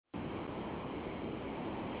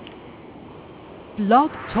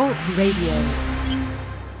Blog Talk Radio.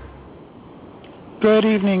 Good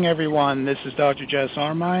evening, everyone. This is Dr. Jess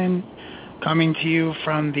Armine coming to you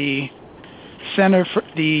from the Center for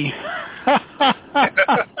the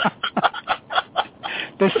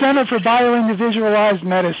Center for Bioindividualized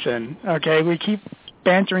Medicine. Okay, we keep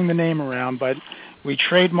bantering the name around, but we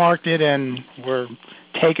trademarked it and we're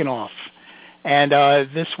taking off. And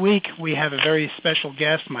this week we have a very special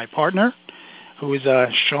guest, my partner, who is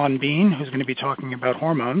Shawn Bean, who's going to be talking about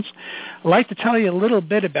hormones. I'd like to tell you a little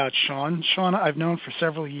bit about Shawn. Shawn I've known for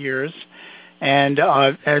several years, and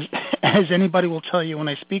as anybody will tell you when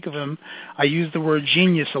I speak of him, I use the word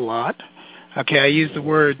genius a lot. Okay, I use the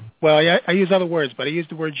word, well, I use other words, but I use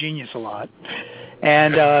the word genius a lot.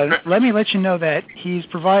 And let me let you know that he's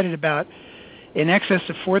provided about in excess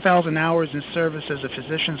of 4,000 hours in service as a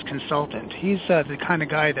physician's consultant. He's the kind of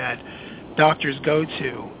guy that doctors go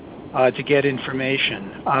to get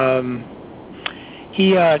information.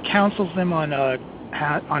 He counsels them on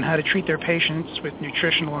how to treat their patients with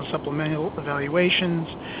nutritional and supplemental evaluations.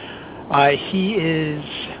 He is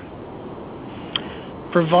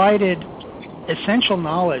provided essential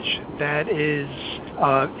knowledge that is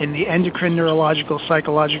in the endocrine, neurological,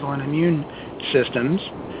 psychological, and immune systems.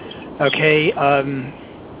 Okay,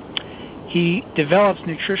 he develops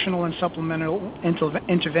nutritional and supplemental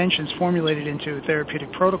interventions formulated into a therapeutic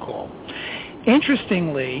protocol.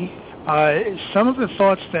 Interestingly, some of the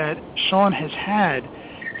thoughts that Shawn has had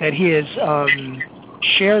that he has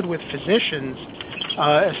shared with physicians,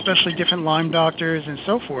 especially different Lyme doctors and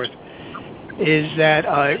so forth, is that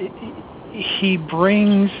he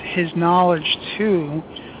brings his knowledge to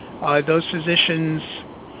those physicians'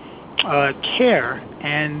 care,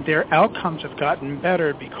 and their outcomes have gotten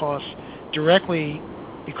better directly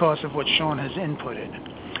because of what Shawn has inputted.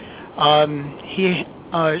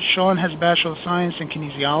 Shawn has a Bachelor of Science in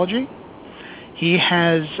Kinesiology. He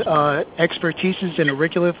has expertise in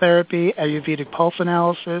auricular therapy, Ayurvedic pulse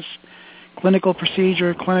analysis, clinical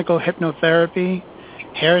procedure, clinical hypnotherapy,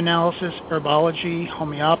 hair analysis, herbology,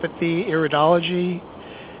 homeopathy, iridology,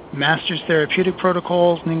 master's therapeutic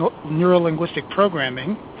protocols, neuro-linguistic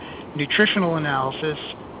programming, nutritional analysis,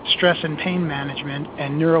 stress and pain management,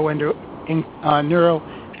 and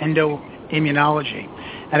neuroendoimmunology.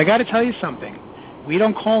 And I got to tell you something. We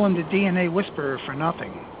don't call him the DNA whisperer for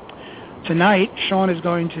nothing. Tonight, Shawn is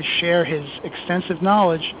going to share his extensive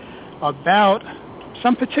knowledge about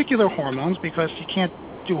some particular hormones, because you can't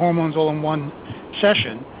do hormones all in one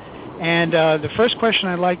session. And the first question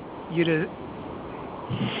I'd like you to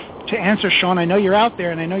answer, Shawn, I know you're out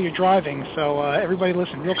there and I know you're driving, so everybody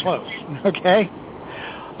listen real close, okay?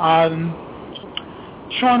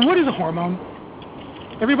 Shawn, what is a hormone?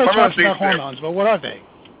 Everybody talks about hormones, but what are they?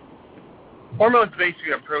 Hormones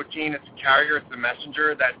basically a protein. It's a carrier. It's a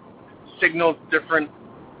messenger that signals different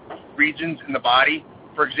regions in the body.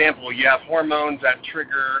 For example, you have hormones that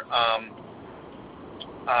trigger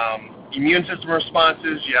immune system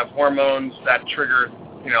responses. You have hormones that trigger,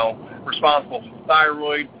 responsible for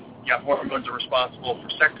thyroid. You have hormones that are responsible for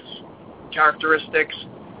sex characteristics.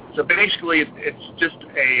 So basically, it's just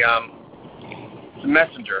it's a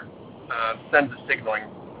messenger, sends a signaling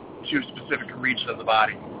to specific regions of the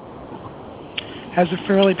body. Has a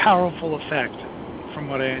fairly powerful effect, from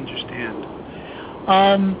what I understand.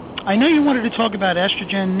 I know you wanted to talk about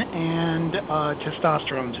estrogen and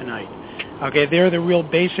testosterone tonight. Okay, they're the real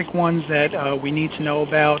basic ones that we need to know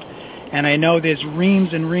about, and I know there's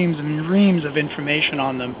reams and reams and reams of information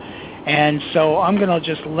on them, and so I'm going to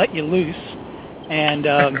just let you loose, and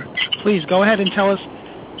please go ahead and tell us,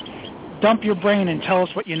 dump your brain and tell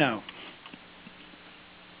us what you know.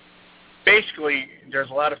 Basically,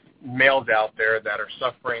 there's a lot of males out there that are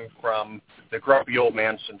suffering from the grumpy old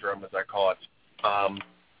man syndrome, as I call it.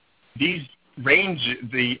 The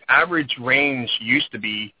average range used to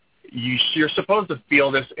be, you're supposed to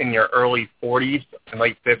feel this in your early 40s and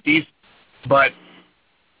late 50s, but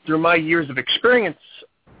through my years of experience,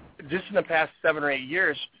 just in the past 7 or 8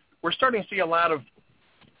 years, we're starting to see a lot of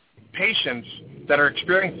patients that are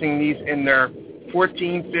experiencing these in their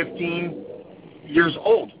 14, 15 years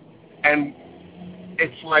old. And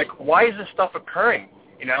it's like, why is this stuff occurring?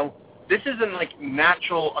 This isn't like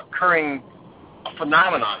natural occurring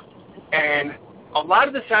phenomenon. And a lot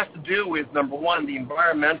of this has to do with, number one, the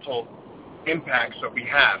environmental impacts that we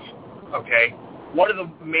have, okay? One of the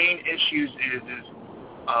main issues is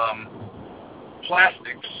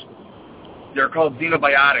plastics. They're called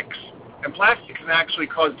xenobiotics. And plastics can actually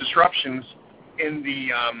cause disruptions in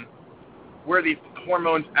the where the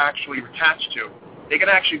hormones actually attach to. They can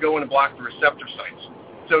actually go in and block the receptor sites.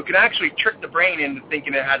 So it can actually trick the brain into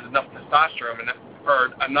thinking it has enough testosterone, or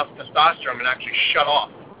enough testosterone and actually shut off.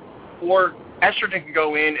 Or estrogen can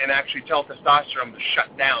go in and actually tell testosterone to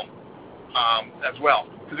shut down as well,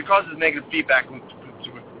 because it causes negative feedback to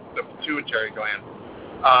the pituitary gland.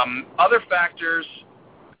 Other factors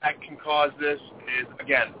that can cause this is,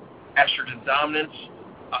 again, estrogen dominance,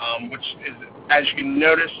 which is, as you can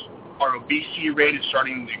notice, our obesity rate is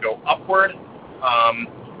starting to go upward.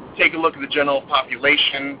 Take a look at the general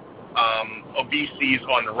population. Obesity is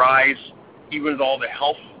on the rise, even with all the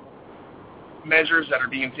health measures that are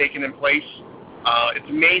being taken in place. It's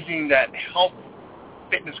amazing that health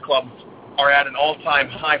fitness clubs are at an all-time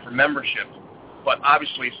high for membership, but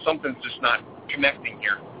obviously something's just not connecting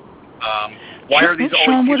here. Why are these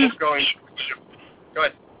old people going? Go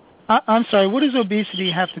ahead. I'm sorry, what does obesity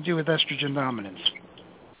have to do with estrogen dominance?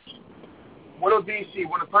 What obesity,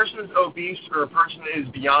 when a person is obese or a person is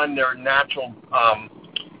beyond their natural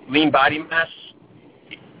lean body mass,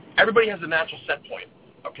 everybody has a natural set point,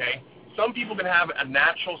 okay? Some people can have a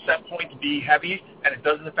natural set point to be heavy and it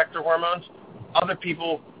doesn't affect their hormones. Other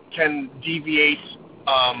people can deviate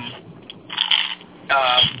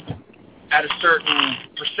at a certain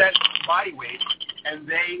percent body weight, and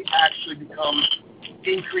they actually become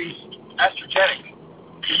increased estrogenic.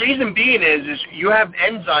 The reason being is you have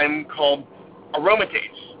an enzyme called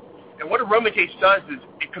aromatase. And what aromatase does is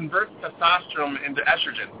it converts testosterone into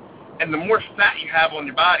estrogen. And the more fat you have on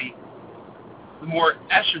your body, the more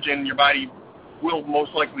estrogen your body will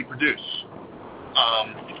most likely produce.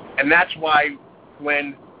 And that's why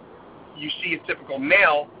when you see a typical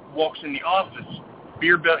male walks in the office,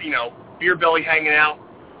 beer belly hanging out,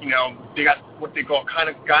 they got what they call kind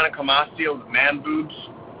of gynecomastia, man boobs,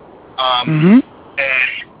 and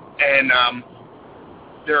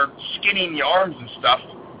they're skinny in the arms and stuff.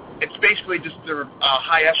 It's basically just their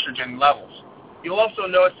high estrogen levels. You'll also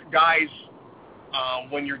notice guys,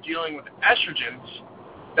 when you're dealing with estrogens,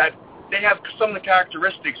 that they have some of the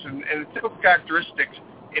characteristics, and the typical characteristics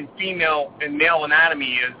in female and male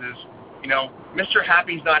anatomy is Mr.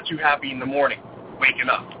 Happy's not too happy in the morning, waking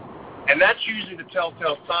up. And that's usually the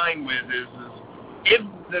telltale sign is if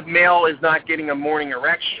the male is not getting a morning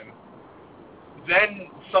erection, then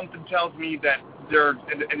something tells me that they're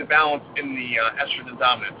in a balance in the estrogen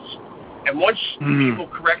dominance. And once people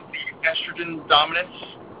correct the estrogen dominance,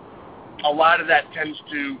 a lot of that tends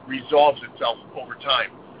to resolve itself over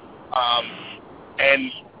time.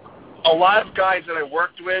 And a lot of guys that I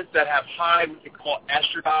worked with that have high, what they call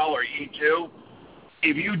estradiol or E2,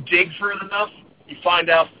 if you dig for it enough, you find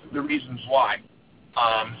out the reasons why.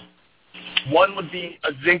 One would be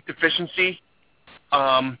a zinc deficiency,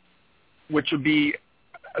 which would be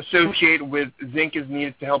associated with zinc is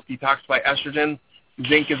needed to help detoxify estrogen.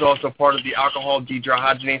 Zinc is also part of the alcohol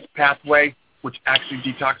dehydrogenase pathway, which actually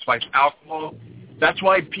detoxifies alcohol. That's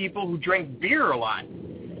why people who drink beer a lot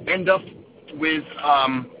end up with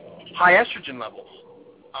high estrogen levels.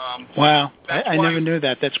 Wow, I never knew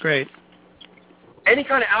that. That's great. Any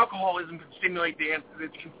kind of alcoholism can stimulate the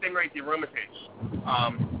aromatase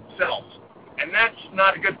cells, and that's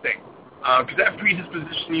not a good thing because that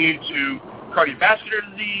predisposes you to cardiovascular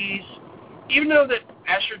disease. Even though that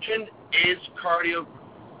estrogen is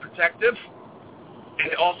cardioprotective,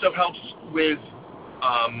 and it also helps with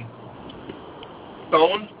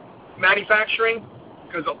bone manufacturing,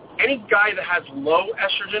 because any guy that has low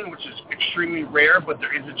estrogen, which is extremely rare, but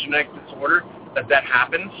there is a genetic disorder that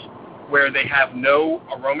happens, where they have no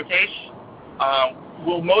aromatase,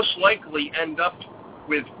 will most likely end up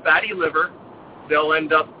with fatty liver. They'll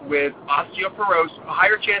end up with osteoporosis, a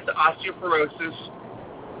higher chance of osteoporosis,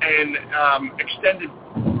 and extended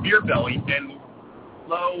beer belly, and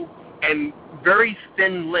low and very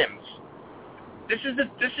thin limbs. This is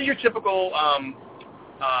your typical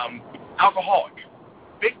alcoholic.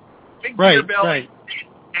 Big beer belly,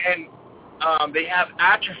 and they have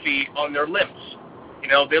atrophy on their limbs.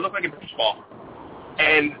 They look like a baseball.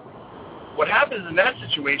 And what happens in that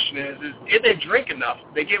situation is if they drink enough,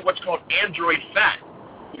 they get what's called android fat,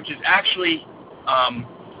 which is actually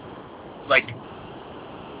like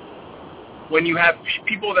when you have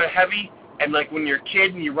people that are heavy, and like when you're a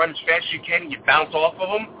kid and you run as fast as you can and you bounce off of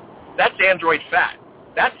them, that's android fat.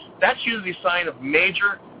 That's usually a sign of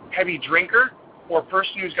major heavy drinker or a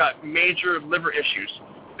person who's got major liver issues.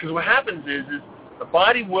 Because what happens is the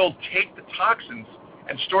body will take the toxins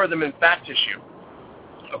and store them in fat tissue.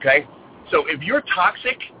 Okay? So if you're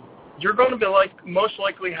toxic, you're going to be most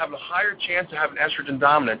likely have a higher chance to have an estrogen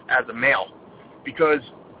dominant as a male, because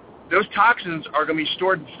those toxins are going to be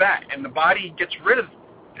stored in fat, and the body gets rid of it.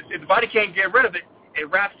 If the body can't get rid of it, it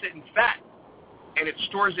wraps it in fat, and it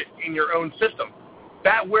stores it in your own system.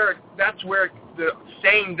 That's where the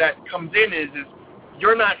saying that comes in is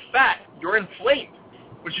you're not fat, you're inflamed,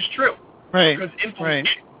 which is true. Right. Because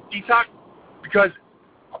because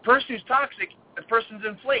a person who's toxic, a person's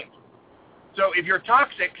inflamed. So if you're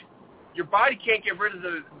toxic, your body can't get rid of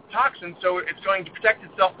the toxin, so it's going to protect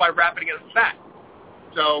itself by wrapping it in fat.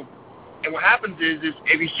 So, and what happens is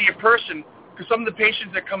if you see a person, because some of the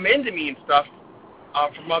patients that come into me and stuff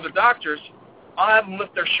from other doctors, I'll have them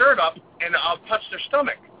lift their shirt up and I'll touch their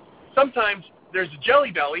stomach. Sometimes there's a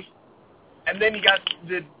jelly belly, and then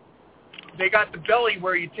they got the belly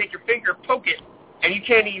where you take your finger, poke it, and you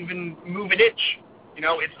can't even move an inch. You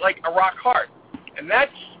know, it's like a rock hard. And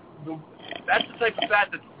that's the type of fat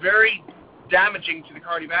that's very damaging to the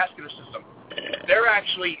cardiovascular system. They're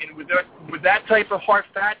actually, with that type of heart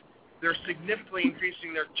fat, they're significantly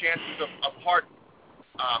increasing their chances of heart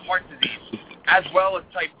disease, as well as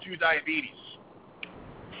type 2 diabetes.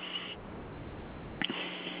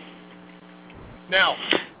 Now,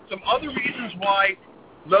 some other reasons why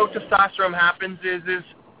low testosterone happens is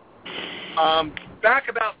back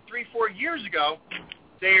about 3-4 years ago,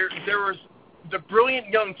 there was the brilliant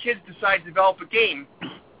young kids decided to develop a game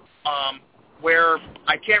where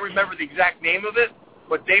I can't remember the exact name of it,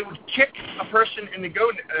 but they would kick a person in the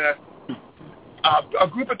a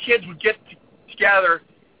group of kids would get together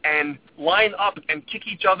and line up and kick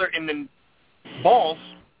each other in the balls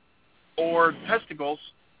or testicles,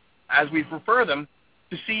 as we refer them,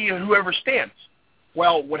 to see whoever stands.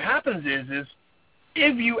 Well, what happens is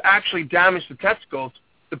if you actually damage the testicles,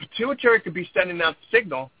 the pituitary could be sending out the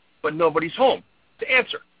signal, but nobody's home to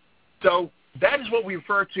answer. So that is what we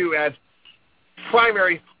refer to as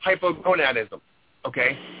primary hypogonadism,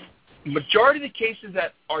 okay? Majority of the cases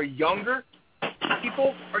that are younger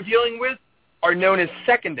people are dealing with are known as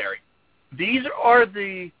secondary. These are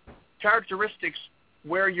the characteristics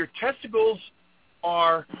where your testicles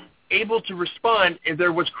are able to respond if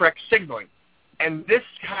there was correct signaling. And this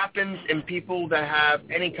happens in people that have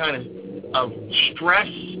any kind of stress.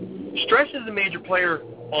 Stress is a major player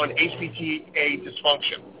on HPTA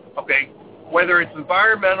dysfunction, okay? Whether it's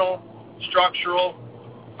environmental, structural,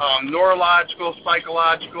 neurological,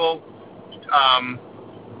 psychological,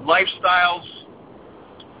 lifestyles,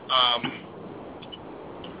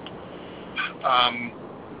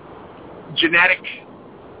 genetic,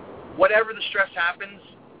 whatever the stress happens,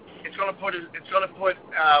 it's going to put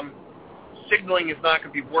signaling is not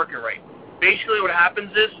going to be working right. Basically, what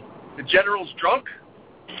happens is the general's drunk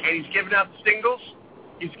and he's giving out the signals.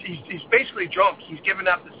 He's basically drunk. He's giving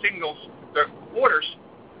out the signals, the orders,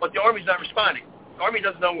 but the Army's not responding. The Army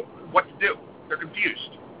doesn't know what to do. They're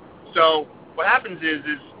confused. So what happens is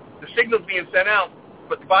the signal's being sent out,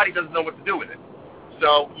 but the body doesn't know what to do with it.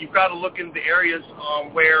 So you've got to look into areas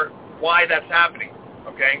why that's happening,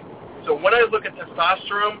 okay? So when I look at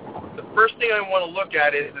testosterone, the first thing I want to look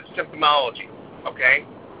at is the symptomology, okay?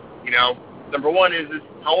 You know, number one is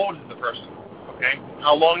how old is the person, okay?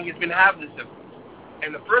 How long he's been having the symptoms.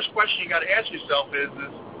 And the first question you got to ask yourself is,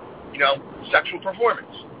 you know, sexual performance.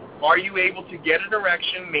 Are you able to get an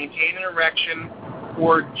erection, maintain an erection,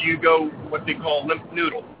 or do you go what they call limp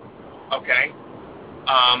noodle, okay?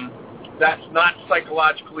 That's not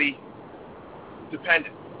psychologically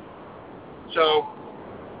dependent. So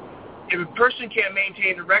if a person can't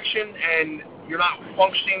maintain an erection and you're not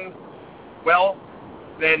functioning well,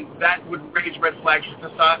 then that would raise red flags for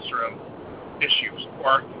testosterone issues,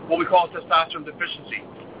 or what we call testosterone deficiency.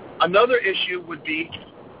 Another issue would be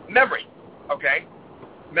memory, okay?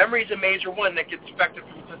 Memory is a major one that gets affected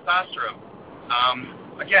from testosterone.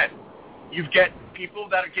 Again, you get people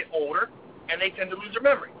that get older, and they tend to lose their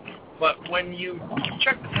memory. But when you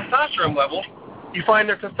check the testosterone level, you find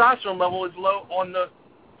their testosterone level is low on the,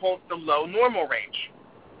 quote, the low normal range.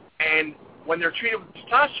 And when they're treated with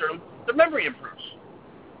testosterone, the memory improves.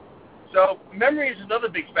 So memory is another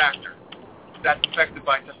big factor that's affected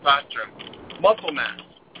by testosterone. Muscle mass.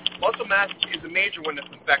 Muscle mass is a major one that's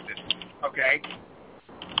affected, okay?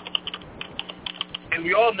 And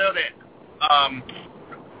we all know that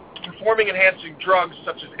performing-enhancing drugs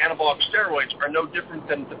such as anabolic steroids are no different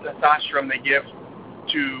than the testosterone they give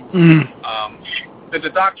to, that the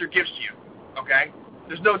doctor gives to you, okay?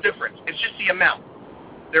 There's no difference. It's just the amount.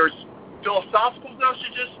 There's philosophical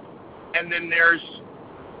dosages, and then there's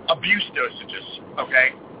abuse dosages,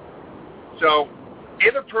 okay? So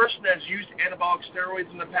if a person has used anabolic steroids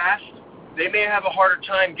in the past, they may have a harder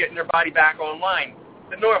time getting their body back online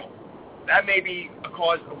than normal. That may be a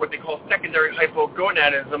cause of what they call secondary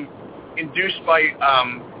hypogonadism induced by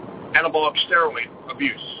anabolic steroid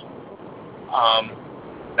abuse.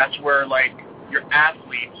 That's where, like, your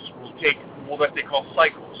athletes will take what they call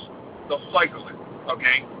cycles. They'll cycle it,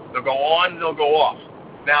 okay? They'll go on, they'll go off.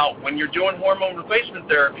 Now, when you're doing hormone replacement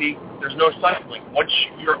therapy, there's no cycling. Once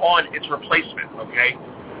you're on, it's replacement, okay?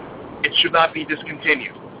 It should not be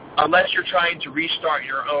discontinued unless you're trying to restart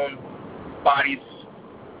your own body's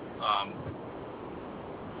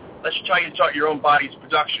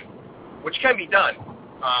production, which can be done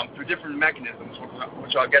through different mechanisms,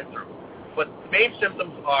 which I'll get through. But the main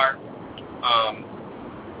symptoms are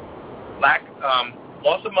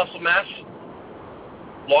loss of muscle mass,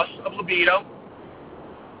 loss of libido,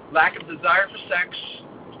 lack of desire for sex,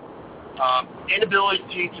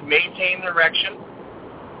 inability to maintain an erection,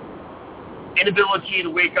 inability to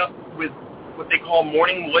wake up with what they call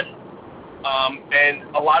morning wood, and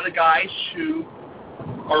a lot of guys who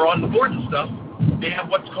are on the board and stuff, they have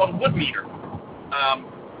what's called wood meter.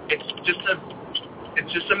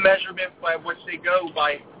 It's just a measurement by which they go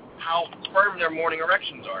by how firm their morning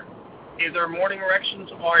erections are. If their morning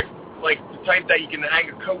erections aren't like the type that you can hang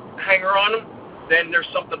a coat hanger on them, then there's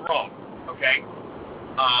something wrong, okay?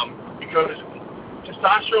 Because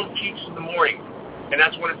testosterone peaks in the morning, and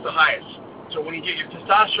that's when it's the highest. So when you get your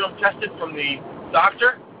testosterone tested from the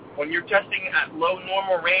doctor, when you're testing at low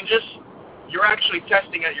normal ranges, you're actually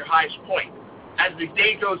testing at your highest point. As the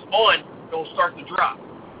day goes on, it'll start to drop.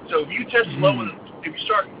 So if you test low,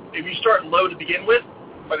 if you start low to begin with,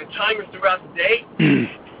 by the time you're throughout the day,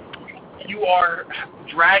 you are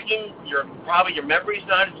dragging. Probably your memory's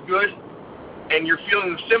not as good, and you're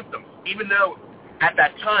feeling the symptoms, even though at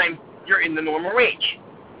that time you're in the normal range.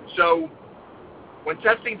 So when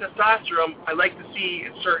testing testosterone, I like to see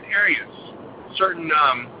in certain areas, certain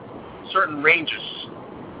ranges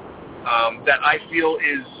that I feel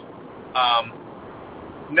is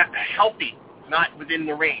not healthy, not within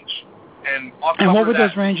the range. And what would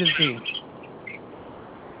those ranges be?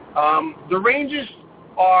 The ranges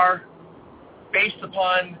are based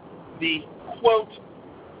upon the, quote,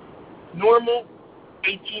 normal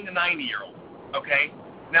 18 to 90-year-old, okay?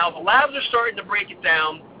 Now, the labs are starting to break it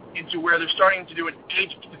down into where they're starting to do it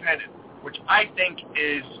age-dependent, which I think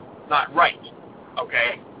is not right,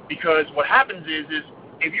 okay? Because what happens is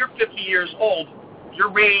if you're 50 years old, your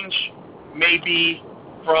range may be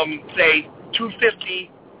from, say,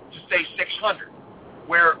 250 to, say, 600,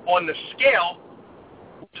 where on the scale,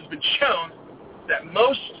 which has been shown that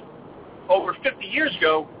most, over 50 years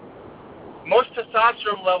ago, most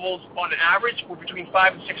testosterone levels on average were between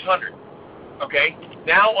 500 and 600, okay?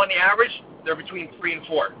 Now, on the average, they're between 3 and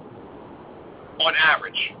 4, on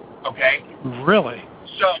average, okay? Really?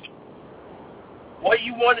 So what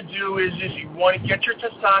you want to do is you want to get your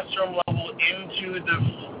testosterone level into the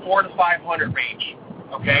 400 to 500 range,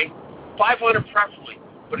 okay? 500 preferably.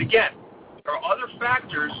 But again, there are other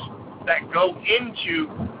factors that go into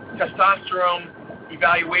testosterone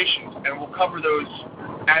evaluations, and we'll cover those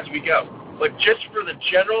as we go. But just for the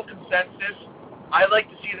general consensus, I like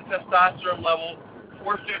to see the testosterone level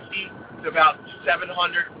 450 to about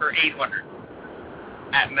 700 or 800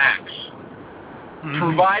 at max,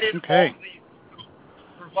 provided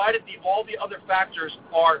all the other factors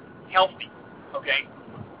are healthy. Okay,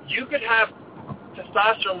 you could have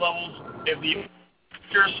testosterone levels if the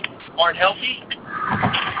factors aren't healthy.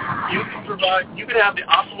 You can have the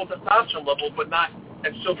optimal testosterone level, but not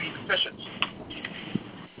and still be deficient.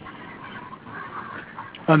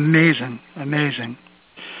 Amazing.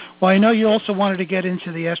 Well, I know you also wanted to get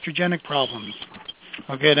into the estrogenic problems.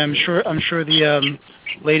 Okay, and I'm sure the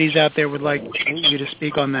ladies out there would like you to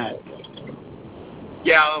speak on that.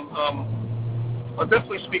 Yeah, I'll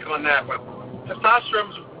definitely speak on that. But testosterone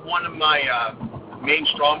is one of my main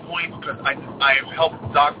strong points because I have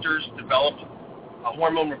helped doctors develop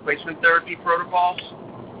hormone replacement therapy protocols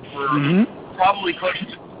for probably close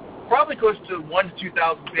to 1,000 to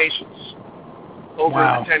 2,000 patients over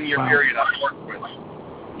the 10-year period I've worked with.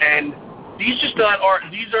 And these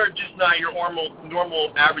are just not your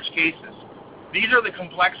normal average cases. These are the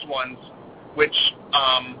complex ones which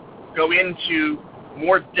go into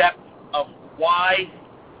more depth of why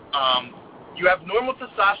you have normal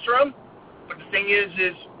testosterone, but the thing is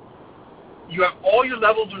you have all your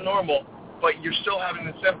levels are normal, but you're still having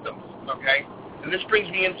the symptoms, okay? And this brings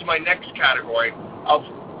me into my next category of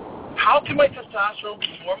how can my testosterone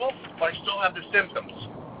be normal, but I still have the symptoms,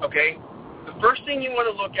 okay? The first thing you want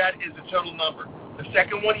to look at is the total number. The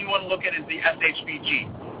second one you want to look at is the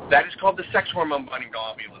SHBG. That is called the sex hormone binding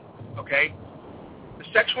globulin, okay? The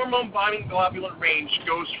sex hormone binding globulin range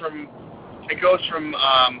goes from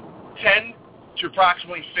 10 to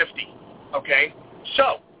approximately 50, okay?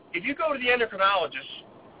 So if you go to the endocrinologist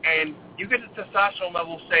and you get a testosterone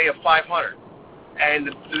level, say, of 500, and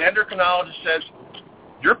the endocrinologist says,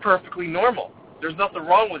 you're perfectly normal, there's nothing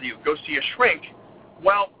wrong with you, go see a shrink,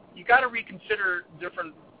 well, you got to reconsider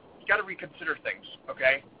things,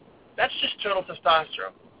 okay? That's just total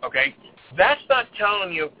testosterone, okay? That's not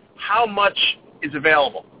telling you how much is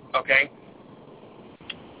available, okay?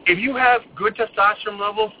 If you have good testosterone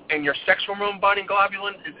levels and your sex hormone binding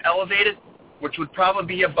globulin is elevated, which would probably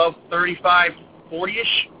be above 35,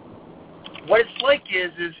 40-ish, what it's like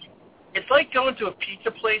is it's like going to a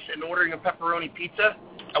pizza place and ordering a pepperoni pizza,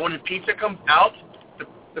 and when the pizza comes out,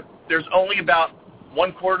 there's only about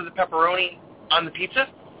 1/4 of the pepperoni on the pizza,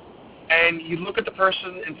 and you look at the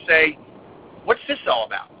person and say, "What's this all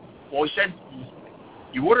about?" Well, he said,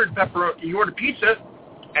 "You ordered pizza,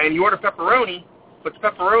 and you ordered pepperoni, but the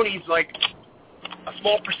pepperoni is like a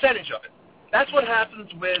small percentage of it." That's what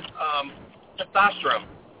happens with testosterone.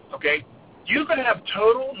 Okay, you can have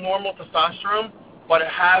total normal testosterone, but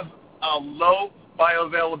have a low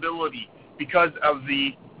bioavailability because of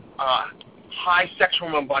the high sex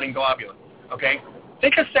hormone binding globulin. Okay,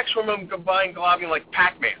 think of sex hormone binding globulin like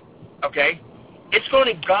Pac-Man. Okay, it's going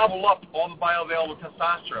to gobble up all the bioavailable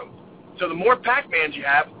testosterone. So the more Pac-Mans you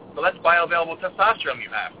have, the less bioavailable testosterone you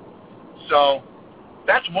have. So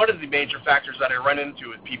that's one of the major factors that I run into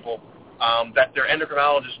with people, that their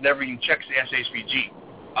endocrinologist never even checks the SHBG,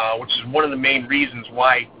 which is one of the main reasons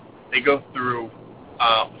why they go through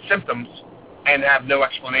symptoms and have no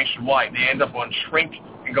explanation why. They end up on shrink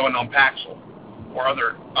and going on Paxil or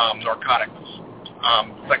other narcotics,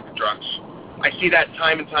 psychoactive drugs. I see that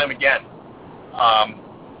time and time again.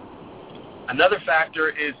 Another factor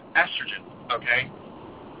is estrogen, okay?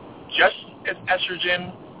 Just as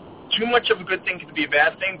estrogen, too much of a good thing can be a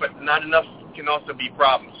bad thing, but not enough can also be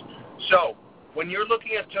problems. So when you're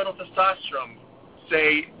looking at total testosterone,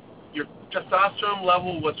 say your testosterone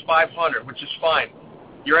level was 500, which is fine.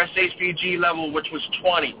 Your SHBG level, which was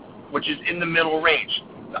 20, which is in the middle range.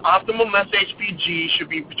 The optimum SHBG should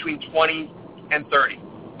be between 20 and 30,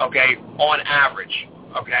 okay, on average,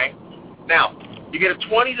 okay? Now, you get a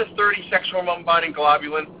 20 to 30 sex hormone binding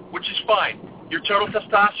globulin, which is fine. Your total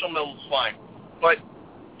testosterone level is fine, but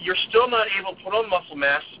you're still not able to put on muscle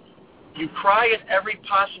mass. You cry at every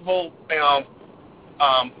possible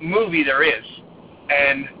movie there is,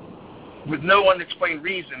 and with no unexplained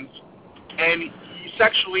reasons, and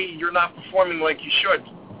sexually you're not performing like you should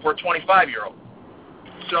for a 25-year-old.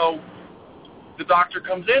 So the doctor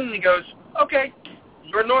comes in and he goes, "Okay,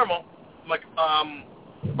 you're normal." I'm like,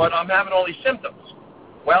 but I'm having all these symptoms.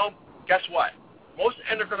 Well, guess what? Most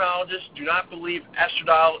endocrinologists do not believe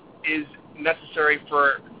estradiol is necessary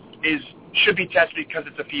should be tested because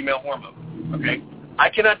it's a female hormone. Okay? I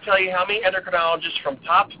cannot tell you how many endocrinologists from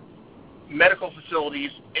top medical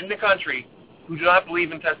facilities in the country who do not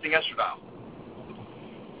believe in testing estradiol.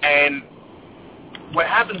 And what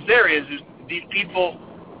happens there is these people,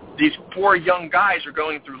 these poor young guys are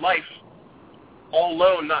going through life all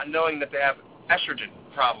alone, not knowing that they have estrogen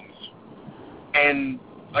problems. And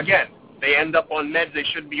again, they end up on meds they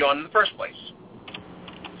shouldn't be on in the first place.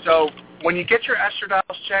 So when you get your estradiol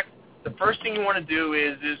checked, the first thing you want to do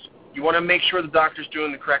is you want to make sure the doctor's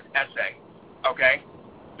doing the correct assay. Okay?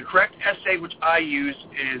 The correct assay which I use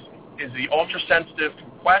is the ultrasensitive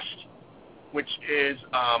from Quest, which is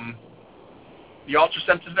the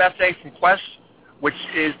ultrasensitive assay from Quest, which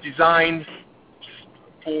is designed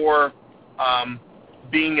for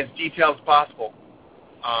being as detailed as possible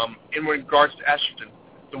in regards to estrogen.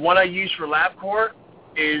 The one I use for LabCorp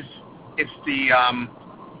it's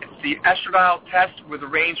the estradiol test with a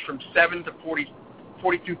range from 7 to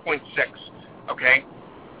 42.6. Okay,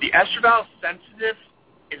 the estradiol sensitive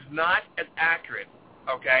is not as accurate.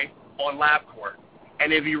 Okay, on LabCorp,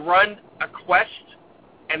 and if you run a Quest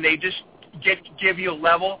and they just give you a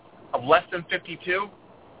level of less than 52,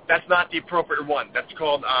 that's not the appropriate one. That's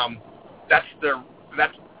called that's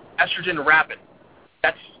estrogen rapid.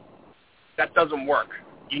 That doesn't work.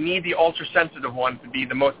 You need the ultra-sensitive one to be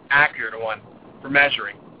the most accurate one for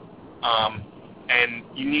measuring. And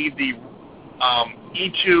you need the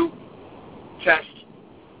E2 test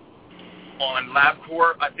on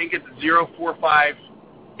LabCorp. I think it's 045.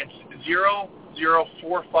 It's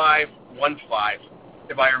 004515,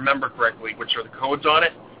 if I remember correctly, which are the codes on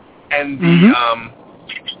it. And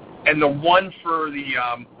the one for the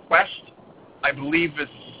Quest, I believe is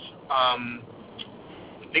I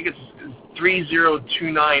think it's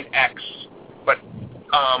 3029X, but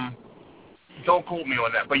don't quote me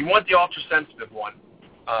on that. But you want the ultra-sensitive one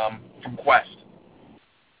from Quest.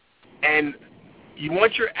 And you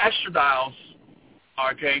want your estradiols,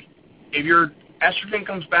 okay, if your estrogen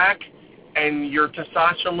comes back and your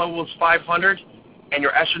testosterone level is 500 and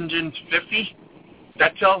your estrogen's 50,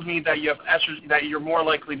 that tells me that you have estrogen, that you're more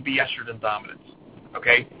likely to be estrogen dominant.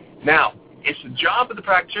 Okay? Now, It's the job of the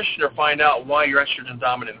practitioner to find out why you're estrogen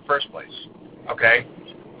dominant in the first place, okay?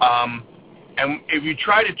 And if you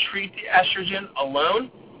try to treat the estrogen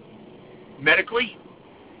alone, medically,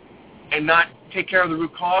 and not take care of the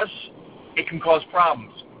root cause, it can cause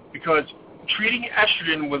problems. Because treating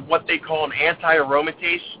estrogen with what they call an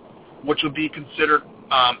anti-aromatase, which would be considered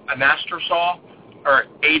anastrozole or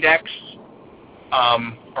Adex,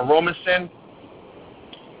 aromacin,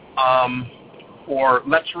 or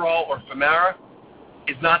letrozole or Femara,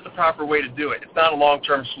 is not the proper way to do it. It's not a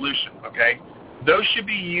long-term solution, okay? Those should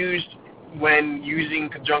be used when using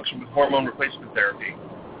conjunction with hormone replacement therapy,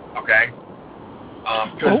 okay?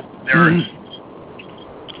 Because they're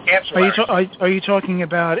ancillary. Are you talking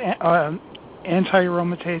about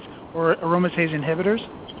anti-aromatase or aromatase inhibitors?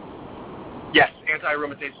 Yes,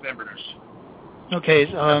 anti-aromatase inhibitors. Okay,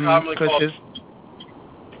 because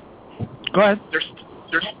go ahead.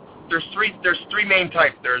 There's three main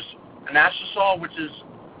types. There's anastrozole, which is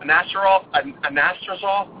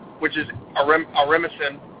anastrozole, which is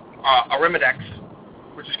arimidex,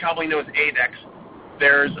 which is commonly known as Adex.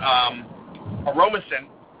 There's aromacin,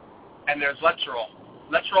 and there's letrozole.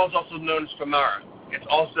 Letrozole is also known as Femara. It's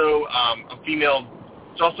also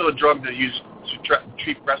It's also a drug that used to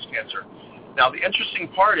treat breast cancer. Now, the interesting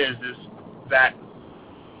part is that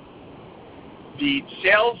the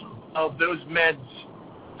sales of those meds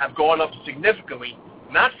have gone up significantly,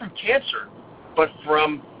 not from cancer, but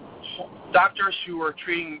from doctors who are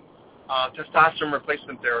treating testosterone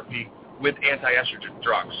replacement therapy with anti-estrogen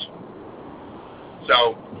drugs.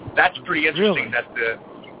 So that's pretty interesting. Really?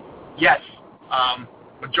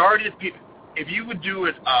 Majority of people, if you would do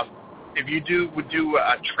it, would do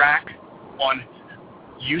a track on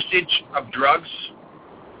usage of drugs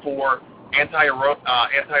for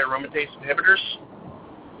anti-aromatase inhibitors,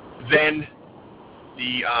 then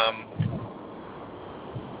the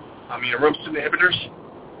aromatase inhibitors,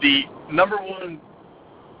 the number one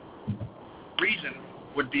reason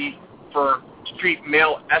would be to treat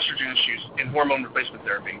male estrogen issues in hormone replacement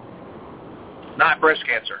therapy, not breast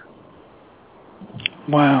cancer.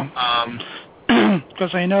 Wow.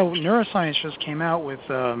 Because I know neuroscience just came out with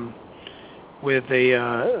the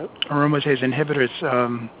aromatase inhibitors,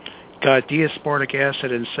 got D-aspartic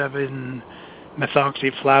acid and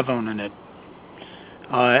 7-methoxyflavone in it,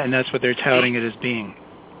 and that's what they're touting it as being.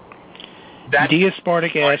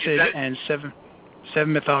 D-aspartic acid and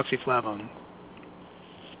 7-methoxyflavone.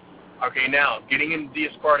 Okay, now, getting into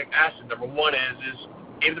D-aspartic acid, number one is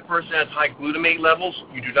if the person has high glutamate levels,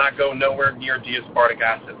 you do not go nowhere near D-aspartic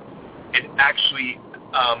acid. It actually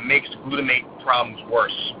makes glutamate problems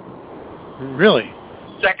worse. Really?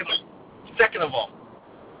 Second of all,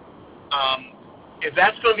 if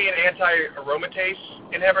that's going to be an anti-aromatase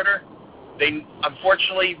inhibitor,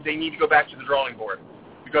 unfortunately they need to go back to the drawing board,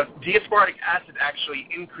 because D-aspartic acid actually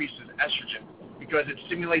increases estrogen because it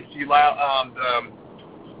stimulates the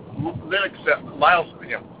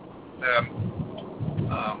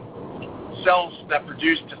cells that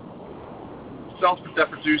produce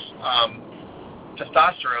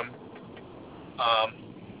testosterone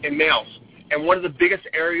in males. And one of the biggest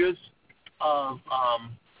areas of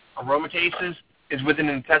aromatases is within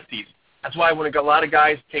the intestines. That's why when a lot of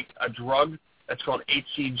guys take a drug that's called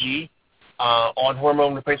HCG on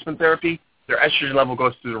hormone replacement therapy, their estrogen level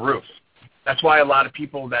goes through the roof. That's why a lot of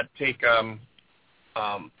people that take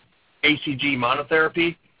HCG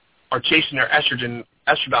monotherapy are chasing their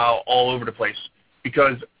estradiol all over the place,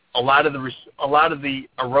 because a lot of the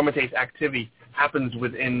aromatase activity happens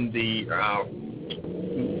within the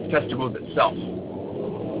testicles itself.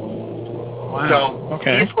 Wow. So,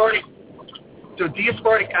 okay.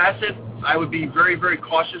 D-aspartic acid, I would be very, very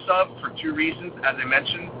cautious of for two reasons, as I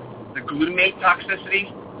mentioned: the glutamate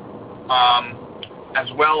toxicity,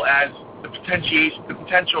 as well as the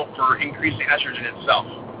potential for increasing estrogen itself.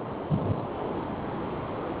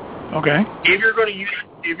 Okay. If you're going to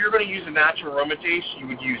use a natural aromatase, you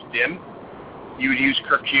would use DIM, you would use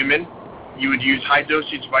curcumin, you would use high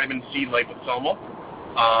dosage vitamin C liposomal.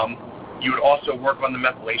 You would also work on the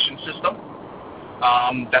methylation system.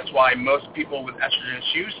 That's why most people with estrogen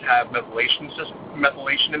issues have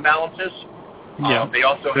methylation imbalances. Yeah. They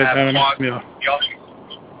also have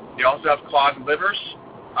clogged livers.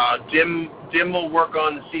 DIM will work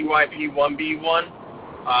on the CYP1B1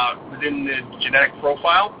 within the genetic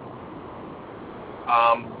profile,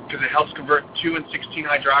 because it helps convert 2 and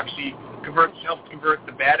 16-hydroxy, helps convert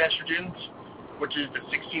the bad estrogens, which is the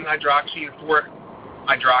 16-hydroxy and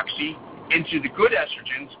 4-hydroxy, into the good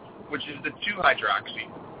estrogens, which is the 2-hydroxy,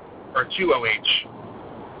 or 2-OH.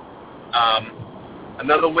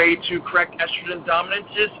 Another way to correct estrogen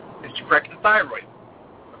dominance is to correct the thyroid,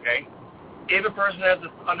 okay? if a person has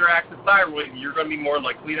this underactive thyroid, you're going to be more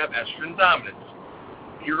likely to have estrogen dominance.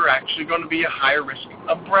 You're actually going to be at higher risk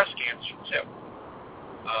of breast cancer, too.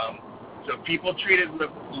 So people treated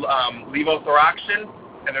with levothyroxine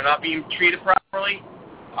and they're not being treated properly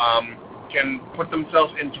can put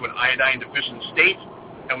themselves into an iodine-deficient state.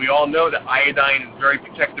 And we all know that iodine is very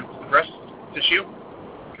protective to the breast tissue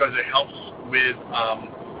because it helps with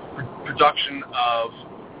production of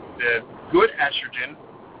the good estrogen,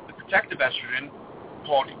 the protective estrogen,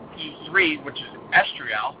 called E3, which is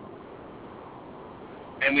estriol.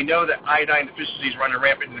 And we know that iodine deficiencies run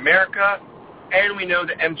rampant in America, and we know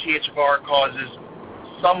that MTHFR causes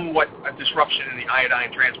somewhat a disruption in the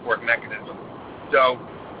iodine transport mechanism. So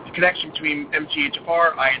the connection between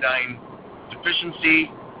MTHFR, iodine deficiency,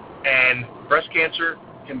 and breast cancer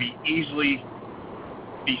can be easily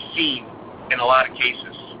be seen in a lot of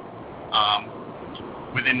cases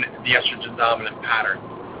within the estrogen dominant pattern.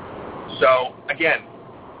 So again,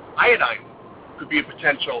 iodine could be a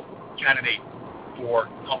potential candidate for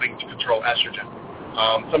helping to control estrogen.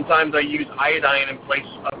 Sometimes I use iodine in place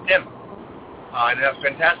of DIM, and it has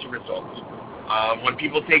fantastic results. When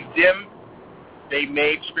people take DIM, they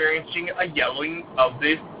may experiencing a yellowing of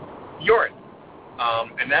the urine,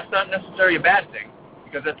 and that's not necessarily a bad thing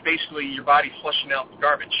because that's basically your body flushing out the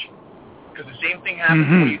garbage. Because the same thing happens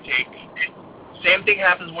when you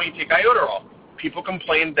take iodoral. People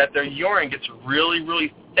complain that their urine gets really,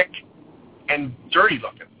 really thick and dirty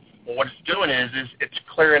looking. Well, what it's doing is it's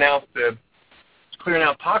clearing out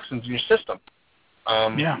toxins in your system.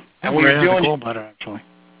 And when you're doing gallbladder, actually.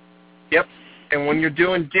 Yep. And when you're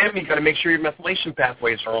doing DIM, you got to make sure your methylation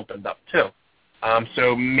pathways are opened up too.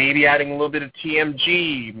 So maybe adding a little bit of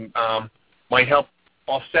TMG might help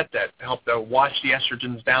offset that, help to wash the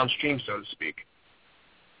estrogens downstream, so to speak.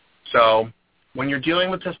 So when you're dealing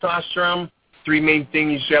with testosterone, three main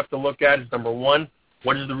things you have to look at is, number one,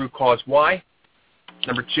 what is the root cause why?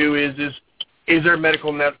 Number two is there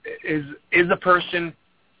medical is the person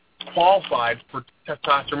qualified for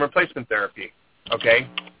testosterone replacement therapy? Okay?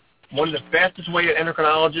 One of the fastest way an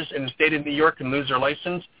endocrinologist in the state of New York can lose their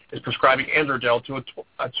license is prescribing androgel to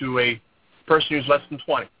a person who's less than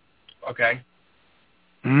 20. Okay?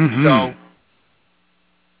 So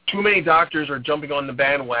too many doctors are jumping on the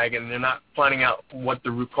bandwagon and they're not finding out what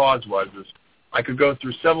the root cause was. I could go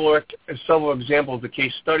through several examples of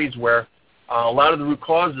case studies where a lot of the root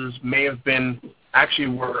causes may have been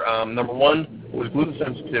number one was gluten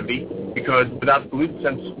sensitivity, because with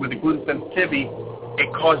the gluten sensitivity,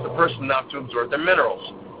 it caused the person not to absorb their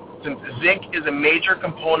minerals. Since zinc is a major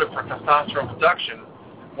component for testosterone production,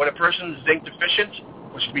 when a person is zinc deficient,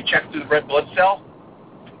 which can be checked through the red blood cell,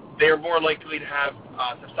 they are more likely to have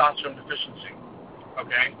testosterone deficiency.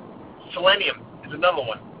 Okay? Selenium is another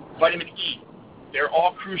one. Vitamin E. They're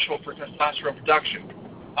all crucial for testosterone production.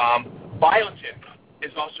 Biotin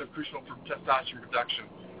is also crucial for testosterone production.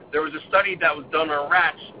 There was a study that was done on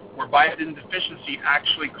rats where biotin deficiency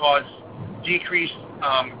actually caused decreased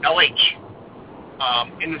LH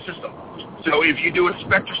in the system. So if you do a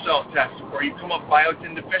SpectraCell test or you come up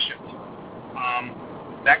biotin deficient,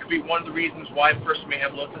 that could be one of the reasons why the person may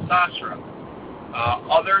have low testosterone.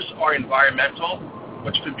 Others are environmental,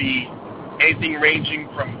 which could be anything ranging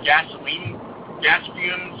from gas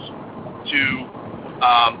fumes to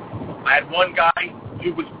I had one guy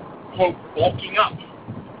who was, quote, bulking up,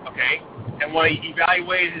 okay? And when I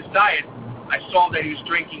evaluated his diet, I saw that he was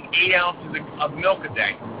drinking 8 ounces of milk a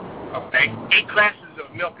day, okay? 8 glasses of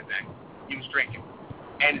milk a day he was drinking.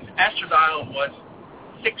 And his estradiol was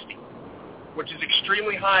 60, which is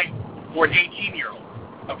extremely high for an 18-year-old,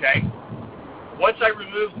 okay? Once I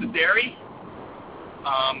removed the dairy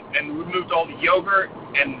and removed all the yogurt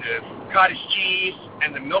and the cottage cheese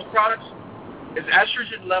and the milk products, his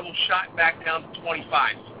estrogen level shot back down to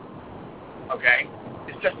 25, okay?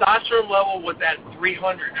 His testosterone level was at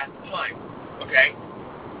 300 at the time, okay?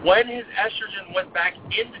 When his estrogen went back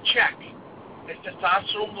into check, his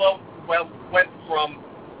testosterone level went from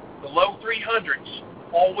the low 300s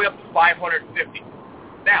all the way up to 550.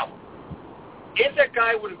 Now, if that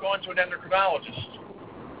guy would have gone to an endocrinologist,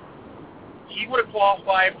 he would have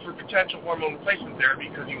qualified for potential hormone replacement therapy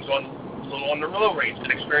because he was a little on the low range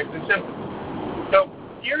and experiencing symptoms. So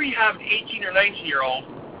here you have an 18 or 19-year-old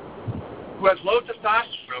who has low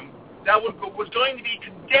testosterone that was going to be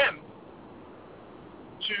condemned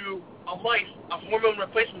to a life of hormone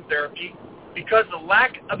replacement therapy because of the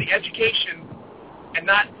lack of the education and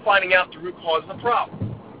not finding out the root cause of the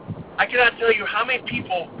problem. I cannot tell you how many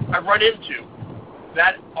people I run into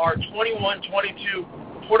that are 21, 22,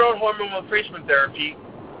 put on hormone replacement therapy,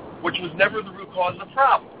 which was never the root cause of the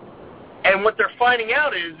problem. And what they're finding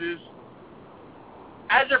out is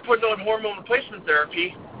as they're putting on hormone replacement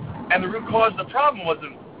therapy and the root cause of the problem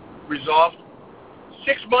wasn't resolved,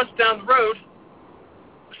 6 months down the road,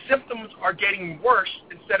 symptoms are getting worse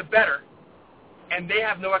instead of better, and they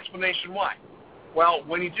have no explanation why. Well,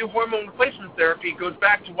 when you do hormone replacement therapy, it goes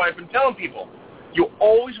back to what I've been telling people. You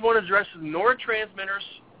always want to address the neurotransmitters,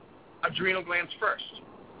 adrenal glands first.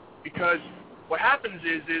 Because what happens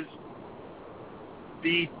is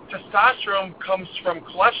the testosterone comes from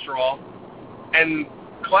cholesterol, and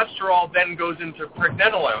cholesterol then goes into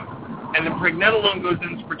pregnenolone, and then pregnenolone goes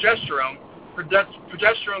into progesterone.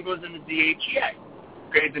 Progesterone goes into DHEA.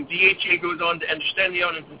 Okay, then DHEA goes on to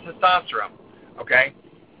androstenedione and testosterone. Okay,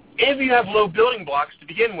 if you have low building blocks to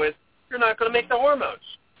begin with, you're not going to make the hormones.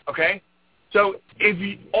 Okay, so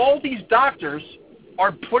all these doctors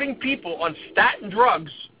are putting people on statin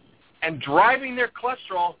drugs and driving their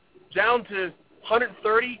cholesterol down to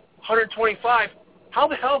 130, 125, how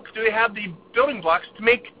the hell do they have the building blocks to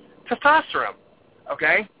make testosterone?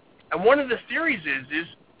 Okay, and one of the theories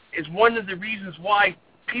is one of the reasons why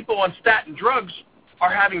people on statin drugs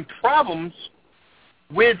are having problems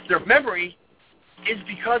with their memory is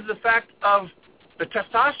because of the fact of the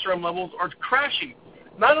testosterone levels are crashing.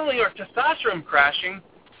 Not only are testosterone crashing,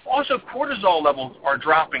 also cortisol levels are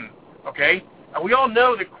dropping, okay? And we all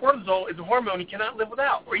know that cortisol is a hormone you cannot live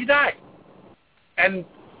without, or you die. And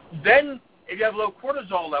then if you have low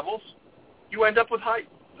cortisol levels, you end up with high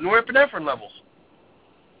norepinephrine levels,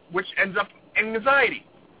 which ends up in anxiety.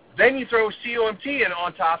 Then you throw COMT in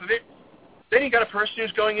on top of it, then you got a person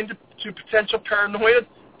who's going into potential paranoia,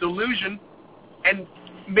 delusion, and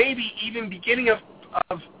maybe even beginning of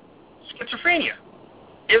schizophrenia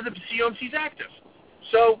if the COMT is active.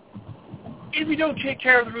 So if you don't take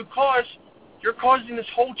care of the root cause, you're causing this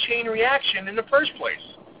whole chain reaction in the first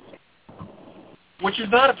place, which is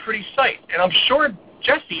not a pretty sight. And I'm sure,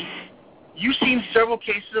 Jesse, you've seen several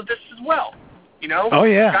cases of this as well. You know, oh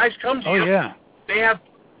yeah, guys come to you. Yeah. They have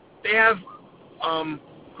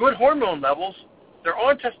good hormone levels. They're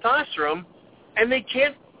on testosterone, and they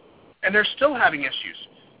can't, and they're still having issues.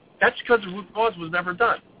 That's because the root cause was never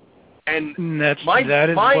done. And Go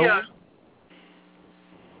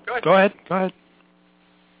ahead.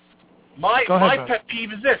 My pet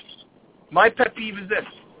peeve is this.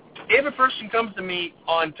 If a person comes to me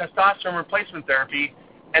on testosterone replacement therapy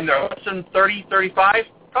and they're less than 30, 35,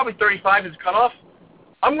 probably 35 is cut off,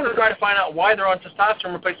 I'm going to try to find out why they're on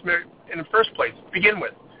testosterone replacement in the first place to begin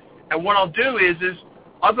with. And what I'll do is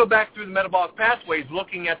I'll go back through the metabolic pathways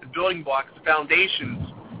looking at the building blocks, the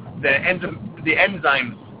foundations, the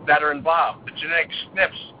enzymes that are involved, the genetic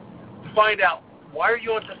SNPs, to find out why are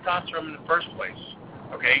you on testosterone in the first place,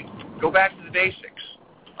 okay? Go back to the basics,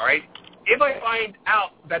 all right? If I find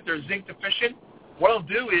out that they're zinc deficient, what I'll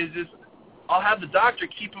do is I'll have the doctor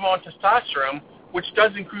keep them on testosterone, which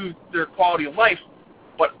does improve their quality of life,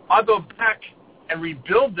 but I'll go back and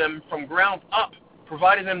rebuild them from ground up,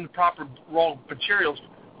 providing them the proper raw materials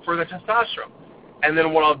for the testosterone. And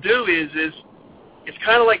then what I'll do is it's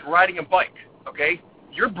kind of like riding a bike, okay?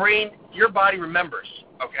 Your body remembers,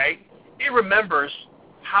 okay? It remembers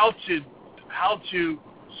how to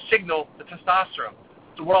signal the testosterone.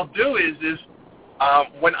 So what I'll do is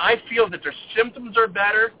when I feel that their symptoms are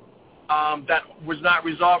better, that was not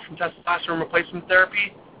resolved from testosterone replacement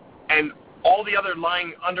therapy, and all the other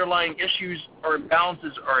underlying issues or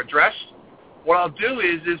imbalances are addressed, what I'll do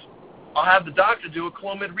is I'll have the doctor do a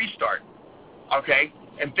Clomid restart, okay?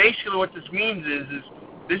 And basically what this means is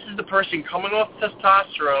this is the person coming off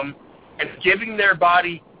testosterone and giving their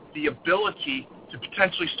body the ability to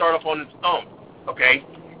potentially start off on its own, okay?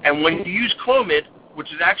 And when you use Clomid,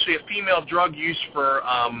 which is actually a female drug used for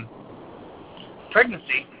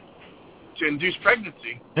pregnancy, to induce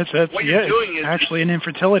pregnancy, what you're doing is actually an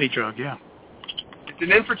infertility drug, yeah. It's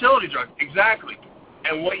an infertility drug, exactly.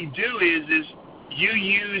 And what you do is you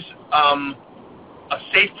use a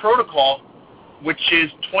safe protocol, which is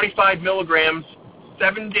 25 milligrams,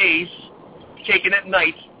 7 days, taken at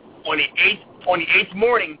night. On the eighth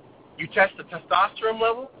morning, you test the testosterone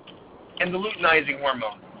level and the luteinizing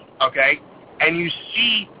hormone, okay? And you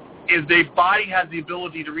see if the body has the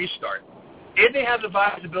ability to restart. If they have the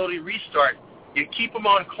body's ability to restart, you keep them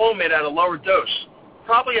on Clomid at a lower dose,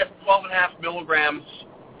 probably at 12.5 milligrams,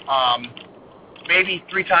 maybe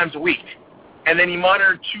 3 times a week. And then you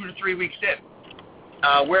monitor 2 to 3 weeks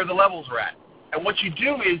in where the levels are at. And what you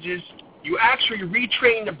do is you actually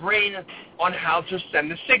retrain the brain on how to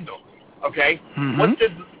send the signal, okay?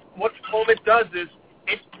 Mm-hmm. What Clomid does is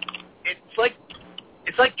it's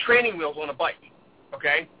like training wheels on a bike,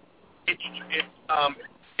 okay?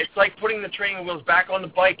 It's like putting the training wheels back on the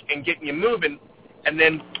bike and getting you moving, and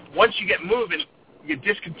then once you get moving, you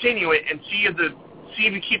discontinue it and see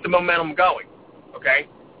if you keep the momentum going. Okay?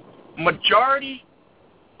 Majority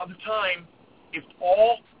of the time, if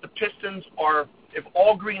all the pistons are, if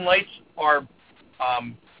all green lights are,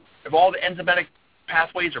 if all the enzymatic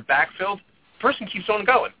pathways are backfilled, the person keeps on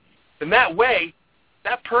going. Then that way,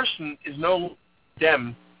 that person is no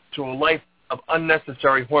condemned to a life of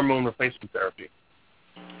unnecessary hormone replacement therapy.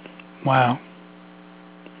 Wow.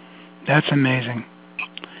 That's amazing.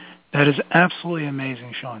 That is absolutely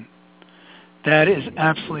amazing, Shawn. That is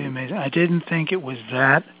absolutely amazing. I didn't think it was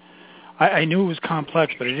that. I knew it was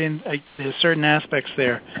complex, but there's certain aspects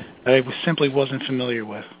there that I simply wasn't familiar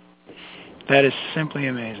with. That is simply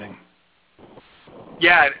amazing.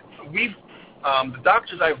 Yeah, we've, the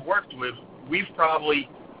doctors I've worked with, we've probably,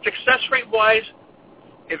 success rate-wise,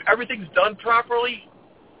 if everything's done properly,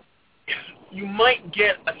 you might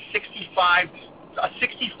get a 65,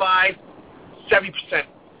 70%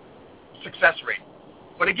 success rate.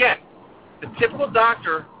 But again, the typical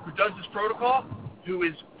doctor who does this protocol, who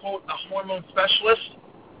is, quote, a hormone specialist,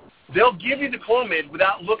 they'll give you the Clomid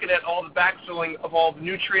without looking at all the backfilling of all the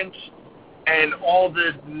nutrients and all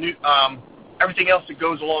the everything else that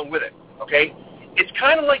goes along with it, okay? It's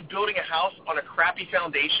kind of like building a house on a crappy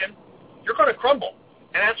foundation. You're going to crumble,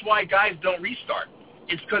 and that's why guys don't restart.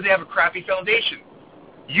 It's because they have a crappy foundation.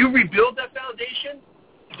 You rebuild that foundation,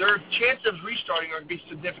 their chances of restarting are going to be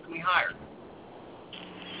significantly higher.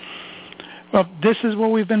 Well, this is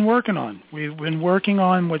what we've been working on. We've been working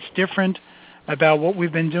on what's different about what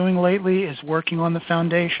we've been doing lately is working on the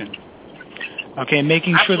foundation. Okay,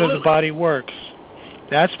 making Absolutely. sure that the body works.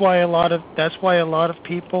 That's why a lot of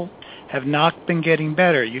people have not been getting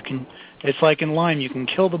better. It's like in Lyme, you can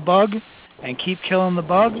kill the bug and keep killing the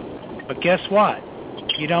bug, but guess what?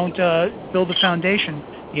 If you don't build the foundation,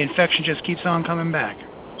 the infection just keeps on coming back.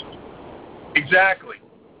 Exactly.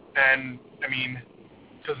 And, I mean,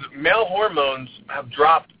 because male hormones have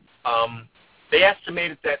dropped. They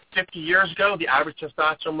estimated that 50 years ago, the average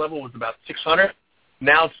testosterone level was about 600.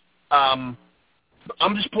 Now it's, I'm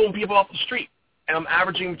just pulling people off the street, and I'm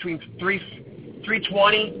averaging between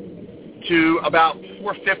 320 to about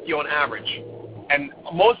 450 on average. And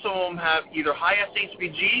most of them have either high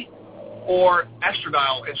SHBG or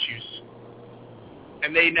estradiol issues.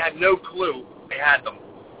 And they had no clue they had them.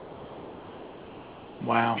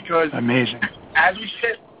 Wow. Because amazing. As we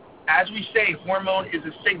say, hormone is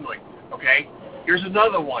a signaling, okay? Here's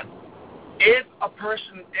another one. If a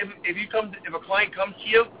client comes to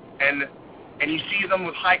you and you see them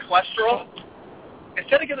with high cholesterol,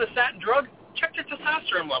 instead of giving a statin drug, check their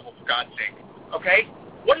testosterone level, for God's sake, okay?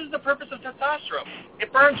 What is the purpose of testosterone?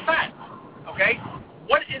 It burns fat, okay?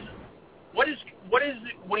 What is it,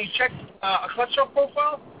 when you check a cholesterol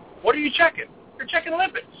profile? What are you checking? You're checking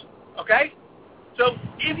lipids, okay? So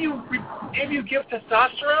if you give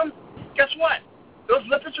testosterone, guess what? Those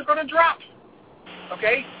lipids are going to drop,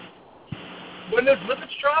 okay? When those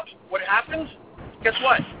lipids drop, what happens? Guess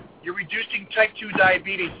what? You're reducing type 2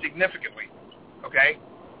 diabetes significantly, okay?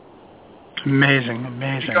 Amazing.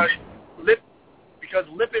 Because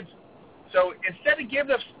lipids, so instead of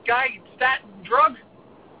giving a guy statin drug,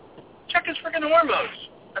 check his freaking hormones,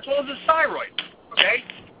 as well as his thyroid, okay?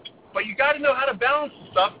 But you got to know how to balance the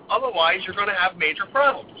stuff, otherwise you're going to have major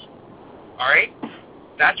problems. All right?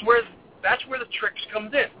 That's where the tricks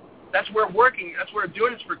comes in. That's where doing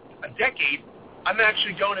this for a decade, I'm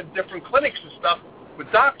actually going to different clinics and stuff with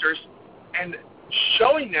doctors and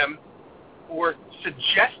showing them or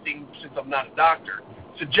suggesting, since I'm not a doctor,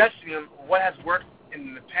 suggesting them what has worked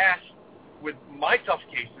in the past with my tough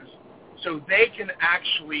cases so they can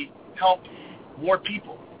actually help more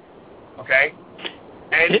people. Okay?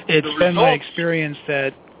 And it's been my experience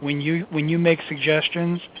that when you make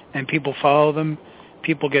suggestions and people follow them,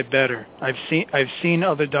 people get better. I've seen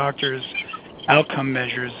other doctors' outcome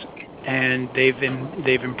measures, and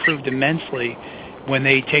they've improved immensely when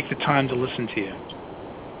they take the time to listen to you.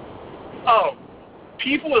 Oh,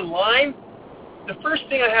 people in Lyme, the first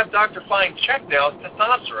thing I have Dr. Fine check now is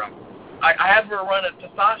testosterone. I have her run a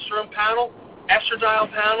testosterone panel,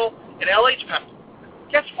 estradiol panel, and LH panel.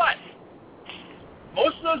 Guess what?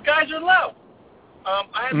 Most of those guys are low.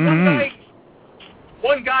 I had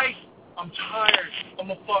one guy, I'm tired.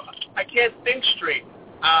 I can't think straight.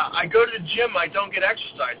 I go to the gym. I don't get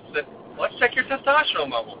exercise. I said, let's check your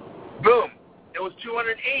testosterone level. Boom. It was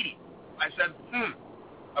 280. I said,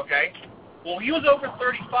 okay. Well, he was over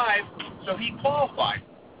 35, so he qualified.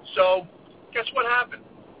 So guess what happened?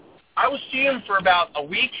 I was seeing him for about a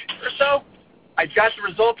week or so. I got the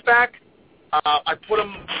results back. I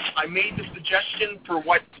made the suggestion for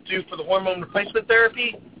what to do for the hormone replacement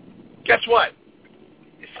therapy. Guess what?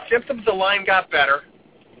 His symptoms of Lyme got better,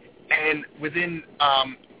 and within,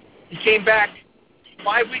 he came back,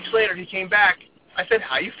 5 weeks later he came back. I said,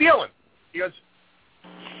 how you feeling? He goes,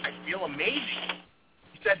 I feel amazing.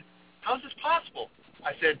 He said, how's this possible?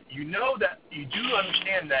 I said, you know that you do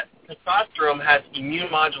understand that testosterone has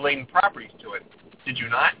immune-modulating properties to it. Did you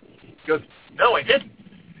not? He goes, no, I didn't.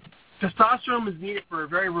 Testosterone is needed for a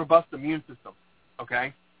very robust immune system,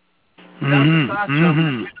 okay? Without testosterone, the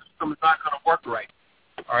immune system is not going to work right,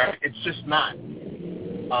 all right? It's just not.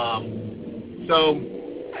 So,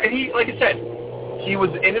 and he, like I said, he was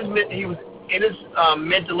in his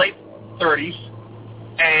mid to late 30s,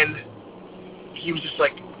 and he was just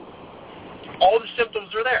like, all the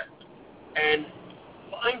symptoms are there. And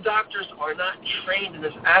Lyme doctors are not trained in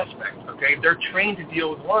this aspect, okay? They're trained to deal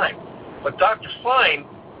with Lyme. But Dr. Fine,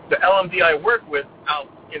 the LMD I work with out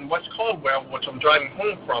in West Caldwell, which I'm driving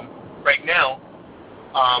home from right now,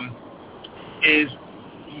 is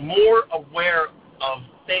more aware of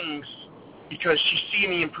things because she's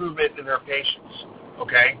seen the improvement in her patients,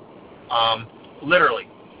 okay? Literally.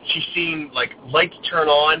 She's seen, like, lights turn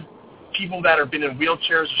on. People that have been in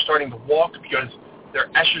wheelchairs are starting to walk because their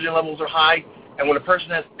estrogen levels are high. And when a person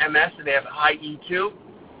has MS and they have high E2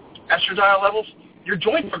 estradiol levels, your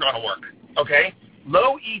joints are going to work, okay?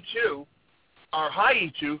 Low E2 or high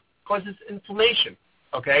E2 causes inflammation,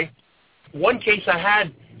 okay? One case I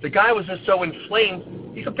had, the guy was just so inflamed,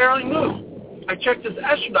 he could barely move. I checked his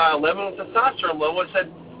estradiol level and testosterone level and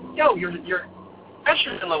said, yo, your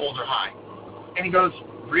estrogen levels are high. And he goes,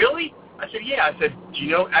 really? I said, yeah. I said, do you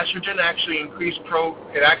know estrogen actually increases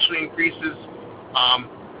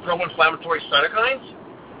pro-inflammatory cytokines?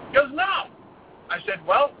 He goes, no. I said,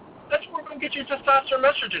 well, that's where we're going to get your testosterone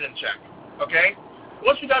estrogen in check, okay?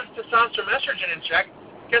 Once we got the testosterone estrogen in check,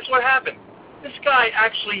 guess what happened? This guy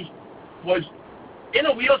actually was in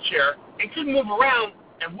a wheelchair and couldn't move around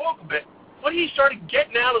and walk a bit, but he started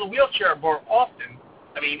getting out of the wheelchair more often.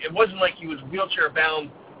 I mean, it wasn't like he was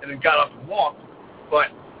wheelchair-bound and then got up and walked,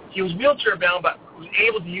 but he was wheelchair-bound but was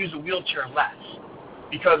able to use a wheelchair less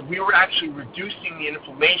because we were actually reducing the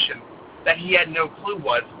inflammation that he had no clue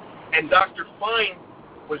was, and Dr. Fine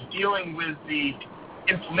was dealing with the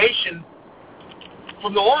inflammation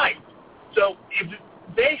from the Lyme. So if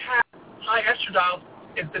they had high estradiol,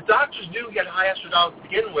 if the doctors knew he had high estradiol to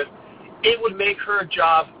begin with, it would make her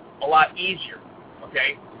job a lot easier,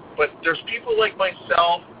 okay? But there's people like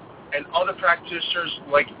myself and other practitioners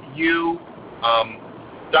like you,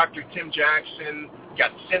 Dr. Tim Jackson, you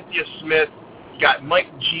got Cynthia Smith, you got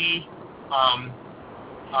Mike G,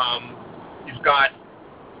 you've got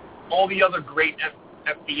all the other great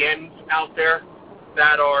FBNs out there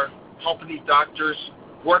that are helping these doctors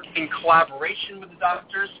work in collaboration with the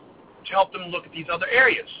doctors to help them look at these other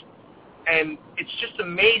areas. And it's just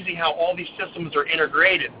amazing how all these systems are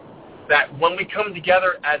integrated, that when we come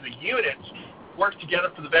together as a unit, work together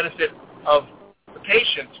for the benefit of the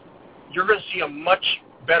patient, you're going to see a much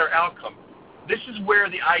better outcome. This is where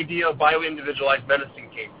the idea of bioindividualized medicine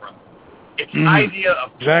came from. It's the idea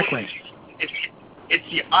of exactly. It's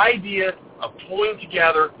the idea of pulling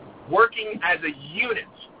together, working as a unit,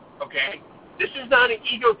 okay? This is not an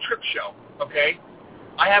ego trip show, okay?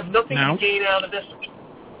 I have nothing to gain out of this.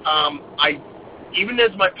 Even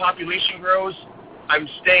as my population grows, I'm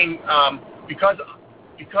staying, because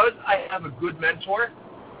I have a good mentor,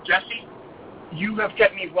 Jesse, you have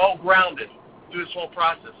kept me well-grounded through this whole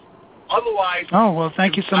process. Otherwise... Oh, well,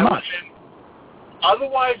 thank you so much.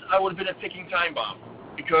 Otherwise, I would have been a ticking time bomb,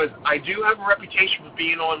 because I do have a reputation for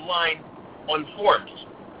being online on forums.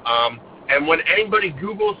 And when anybody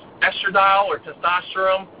Googles estradiol or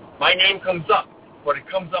testosterone, my name comes up, but it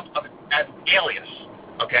comes up as an alias,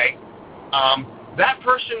 okay? That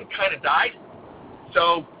person kind of died,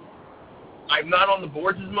 so I'm not on the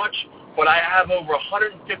boards as much, but I have over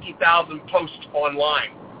 150,000 posts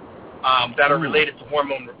online that are related to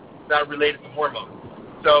hormone.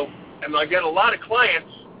 So, and I get a lot of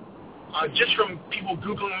clients just from people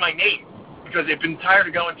Googling my name because they've been tired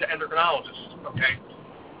of going to endocrinologists, okay?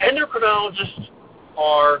 Endocrinologists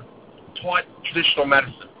are taught traditional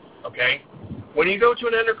medicine, okay? When you go to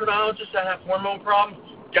an endocrinologist that have hormone problems,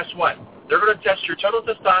 guess what? They're going to test your total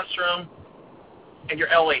testosterone and your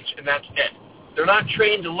LH, and that's it. They're not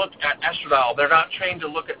trained to look at estradiol. They're not trained to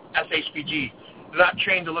look at SHBG. They're not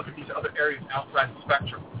trained to look at these other areas outside the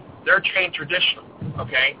spectrum. They're trained traditional,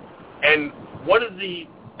 okay? And one of the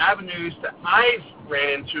avenues that I've ran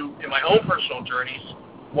into in my own personal journeys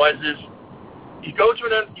is you go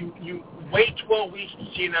to you wait 12 weeks to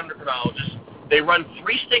see an endocrinologist. They run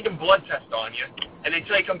 3 stinking blood tests on you, and they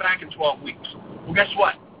tell you come back in 12 weeks. Well, guess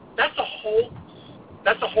what? That's a whole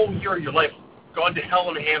year of your life gone to hell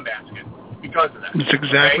in a handbasket because of that. It's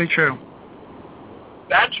exactly true.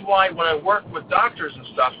 That's why when I work with doctors and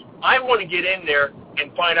stuff, I want to get in there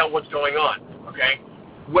and find out what's going on, okay?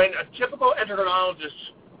 When a typical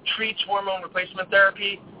endocrinologist treats hormone replacement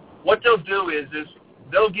therapy, what they'll do is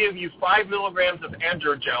they'll give you 5 milligrams of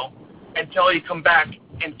androgel and tell you come back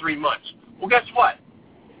in 3 months. Well, guess what?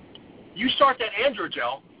 You start that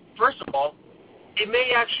androgel, first of all, it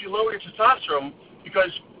may actually lower your testosterone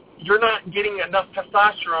because you're not getting enough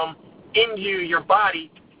testosterone into your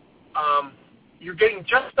body. You're getting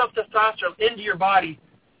just enough testosterone into your body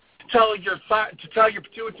to tell your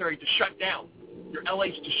pituitary to shut down, your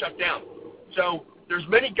LH to shut down. So there's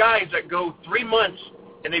many guys that go 3 months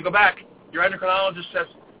and they go back. Your endocrinologist says,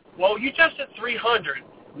 well, you tested 300.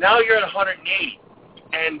 Now you're at 180.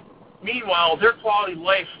 And meanwhile, their quality of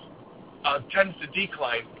life tends to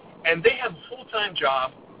decline. And they have a full-time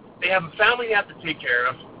job. They have a family they have to take care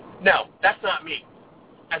of. No, that's not me.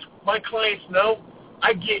 As my clients know,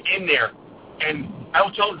 I get in there, and I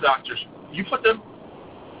will tell the doctors, you put them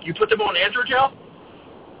on androgel,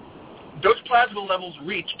 those plasma levels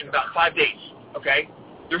reach in about 5 days, okay?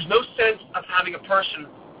 There's no sense of having a person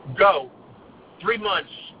go 3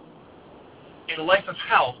 months in a life of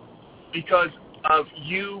health because of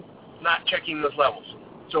you not checking those levels.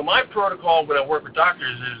 So my protocol when I work with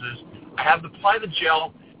doctors is I have them apply the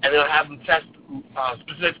gel, and then I have them test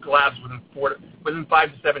specific labs within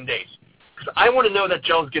 5 to 7 days. Because I want to know that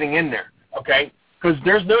gel is getting in there, okay? Because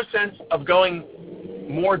there's no sense of going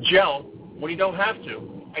more gel when you don't have to,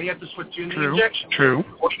 and you have to switch to the injection. True.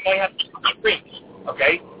 Or you might have to switch rings,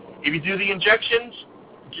 okay? If you do the injections,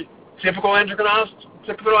 typical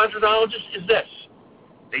endocrinologist is this.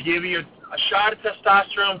 They give you a shot of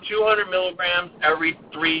testosterone, 200 milligrams every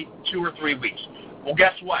 2 or 3 weeks. Well,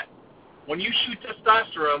 guess what? When you shoot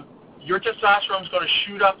testosterone, your testosterone is going to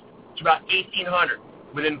shoot up to about 1,800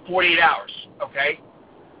 within 48 hours, okay?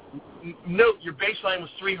 Note, your baseline was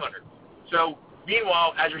 300. So,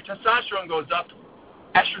 meanwhile, as your testosterone goes up,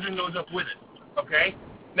 estrogen goes up with it, okay?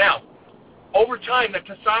 Now, over time, that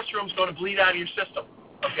testosterone is going to bleed out of your system,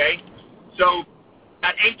 okay? So,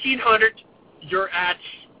 at 1,800, you're at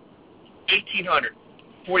 1,800,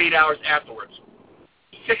 48 hours afterwards.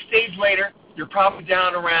 6 days later, you're probably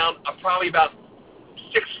down around,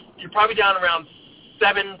 you're probably down around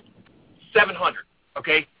 700,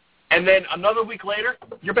 okay? And then another week later,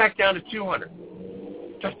 you're back down to 200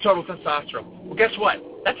 total testosterone. Well, guess what?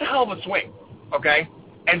 That's a hell of a swing, okay?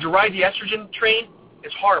 And to ride the estrogen train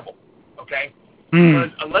is horrible, okay?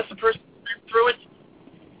 Because unless the person goes through it,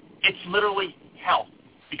 it's literally hell.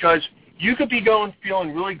 Because you could be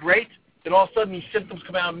feeling really great, then all of a sudden these symptoms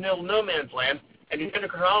come out of no man's land, and the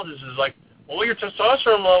endocrinologist is like, well, your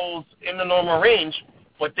testosterone level's in the normal range,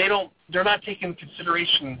 but they're not taking into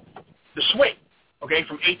consideration the swing, okay,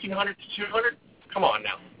 from 1,800 to 200. Come on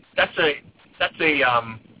now, that's a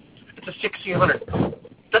 1,600.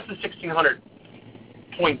 That's a 1,600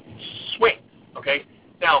 point swing, okay.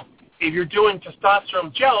 Now, if you're doing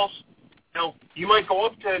testosterone gels, you might go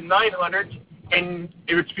up to 900, and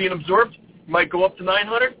if it's being absorbed, you might go up to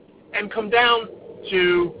 900 and come down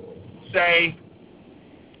to, say,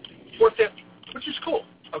 450, which is cool,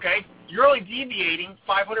 okay? You're only deviating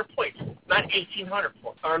 500 points, not 1,800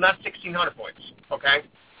 points, or not 1,600 points, okay?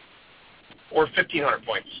 Or 1,500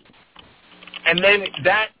 points. And then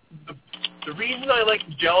the reason I like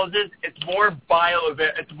the gels is it's more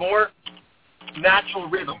natural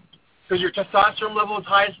rhythm, because your testosterone level is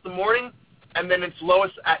highest in the morning, and then it's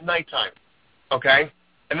lowest at nighttime, okay?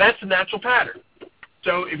 And that's a natural pattern.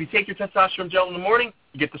 So if you take your testosterone gel in the morning,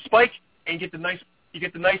 you get the spike, and you get the nice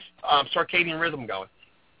circadian rhythm going.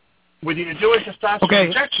 When you're doing testosterone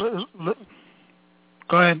injections...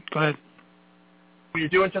 Go ahead. When you're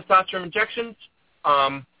doing testosterone injections,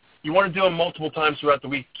 you want to do them multiple times throughout the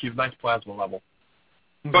week to keep a nice plasma level.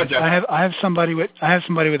 Go ahead, Jeff. I have somebody with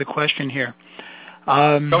a question here. Go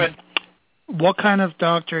ahead. What kind of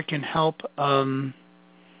doctor can help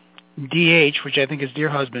DH, which I think is dear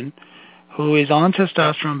husband, who is on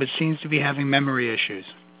testosterone but seems to be having memory issues?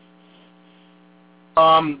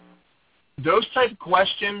 Those type of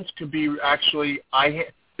questions could be actually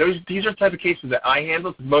these are the type of cases that I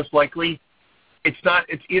handle. Most likely, it's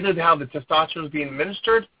either how the testosterone is being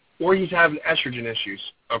administered or he's having estrogen issues.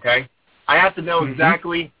 Okay, I have to know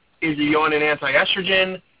exactly, is he on an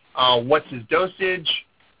anti-estrogen? What's his dosage?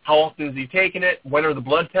 How often is he taking it? When are the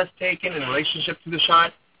blood tests taken in relationship to the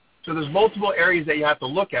shot? So there's multiple areas that you have to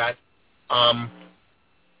look at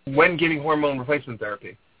when giving hormone replacement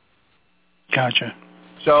therapy. Gotcha.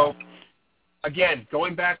 So, again,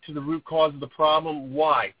 going back to the root cause of the problem,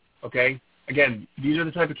 why? Okay? Again, these are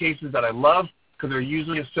the type of cases that I love. because there's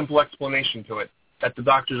usually a simple explanation to it that the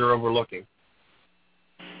doctors are overlooking.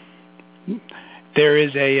 There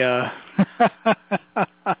is a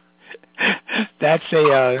that's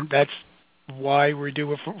why we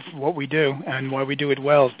do what we do, and why we do it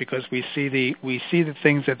well, is because we see the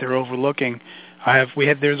things that they're overlooking.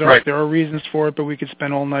 There are reasons for it, but we could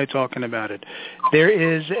spend all night talking about it. There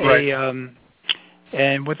is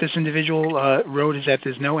and what this individual wrote is that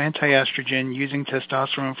there's no anti-estrogen using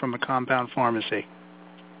testosterone from a compound pharmacy.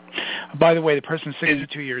 By the way, the person's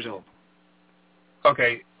 62 years old.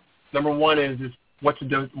 Okay. Number one is what's the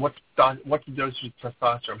dose of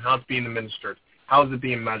testosterone? How it's being administered? How is it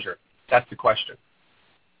being measured? That's the question.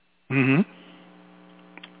 Mm-hmm.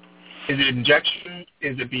 Is it injection?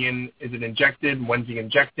 Is it injected? When's he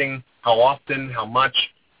injecting? How often? How much?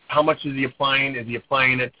 How much is he applying? Is he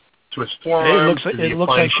applying it to his forearm? It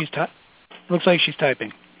looks like she's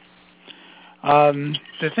typing.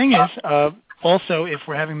 The thing is, also, if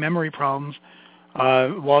we're having memory problems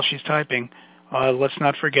while she's typing, let's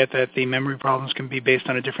not forget that the memory problems can be based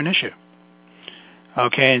on a different issue.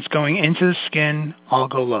 Okay, it's going into the skin. I'll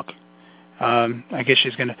go look. I guess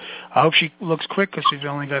she's gonna. I hope she looks quick because we've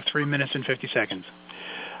only got 3 minutes and 50 seconds.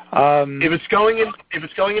 If it's going into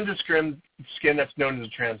skin, that's known as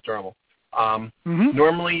a transdermal.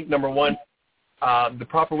 Normally, number one, the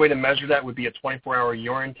proper way to measure that would be a 24-hour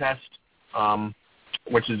urine test,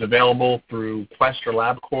 which is available through Quest or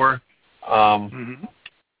LabCorp.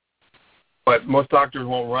 But most doctors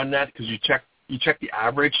won't run that because you check the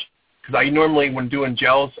average. Because I normally, when doing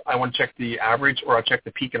gels, I want to check the average, or I'll check the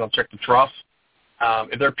peak and I'll check the trough.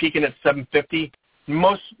 If they're peaking at 750,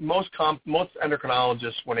 most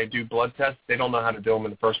endocrinologists, when they do blood tests, they don't know how to do them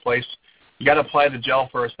in the first place. You got to apply the gel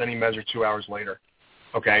first, then you measure 2 hours later.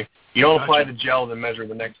 Okay, you don't apply the gel then measure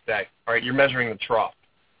the next day. All right, you're measuring the trough.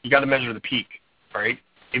 You got to measure the peak. All right,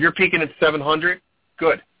 if you're peaking at 700,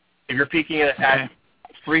 good. If you're peaking at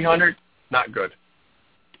 300, not good.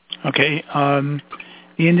 Okay.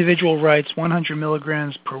 The individual writes 100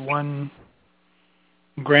 milligrams per 1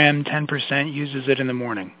 gram, 10%, uses it in the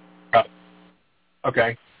morning.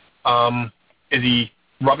 Okay. Is he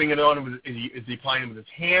rubbing it on? Is he applying it with his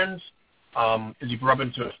hands? Is he rubbing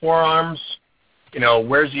it to his forearms?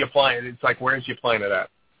 Where's he applying it? It's like, where is he applying it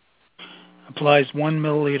at? Applies 1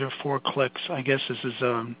 milliliter, 4 clicks. I guess this is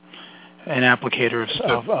an applicator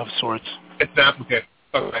of sorts. It's an applicator.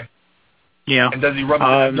 Okay. Yeah. And does he rub?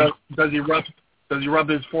 Does he rub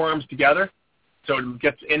his forearms together so it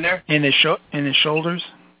gets in there? In his shoulders?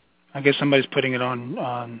 I guess somebody's putting it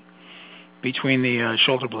on between the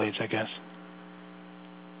shoulder blades, I guess.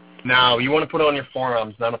 No, you want to put it on your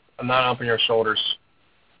forearms, not up on your shoulders.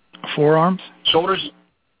 Forearms? Shoulders?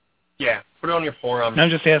 Yeah, put it on your forearms. I'm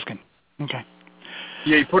just asking. Okay.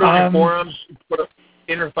 Yeah, you put it on your forearms, you put it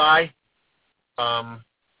inner thigh.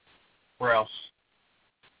 Where else?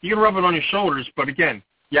 You can rub it on your shoulders, but again,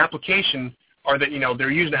 the application are that,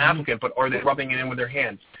 they're using the applicant, but are they rubbing it in with their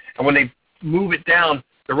hands? And when they move it down,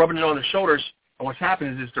 they're rubbing it on their shoulders, and what's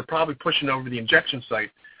happening is they're probably pushing over the injection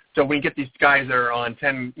site. So when you get these guys that are on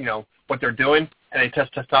 10, what they're doing, and they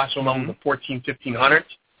test testosterone levels of 1,400,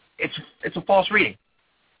 it's a false reading.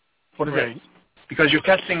 What is it? Because you're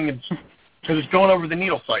testing, because it's going over the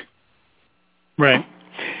needle site. Right.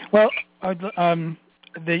 Well, there's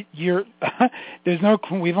no.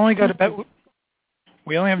 We've only got about.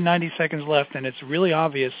 We only have 90 seconds left, and it's really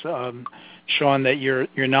obvious, Shawn, that your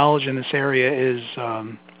knowledge in this area is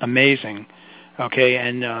amazing. Okay,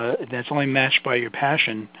 and that's only matched by your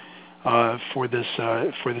passion for this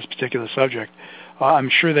particular subject. I'm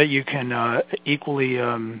sure that you can equally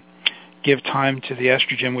give time to the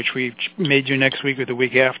estrogen, which we may do next week or the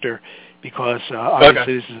week after, because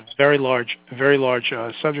obviously this is a very large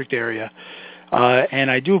subject area. And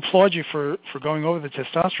I do applaud you for going over the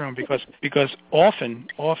testosterone because often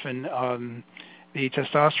the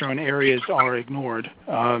testosterone areas are ignored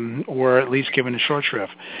or at least given a short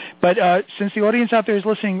shrift. But since the audience out there is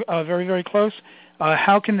listening very, very close,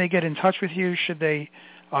 how can they get in touch with you? Should they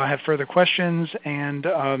have further questions? And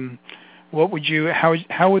how would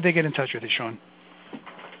they get in touch with you, Shawn?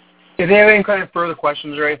 If they have any kind of further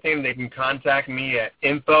questions or anything, they can contact me at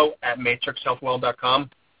info@matrixhealthwell.com.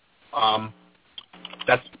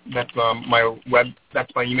 That's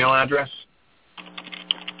my email address.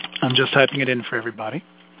 I'm just typing it in for everybody.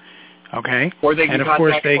 Okay. Or they can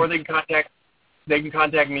contact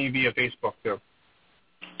me via Facebook too.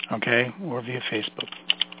 Okay, or via Facebook.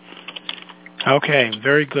 Okay,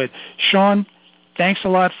 very good. Shawn, thanks a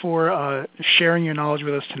lot for sharing your knowledge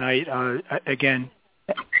with us tonight. Again,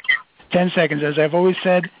 10 seconds. As I've always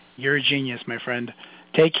said, you're a genius, my friend.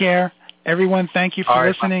 Take care, Everyone, thank you for All right.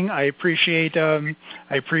 listening. I appreciate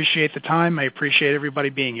the time. I appreciate everybody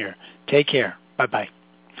being here. Take care. Bye-bye.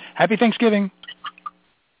 Happy Thanksgiving.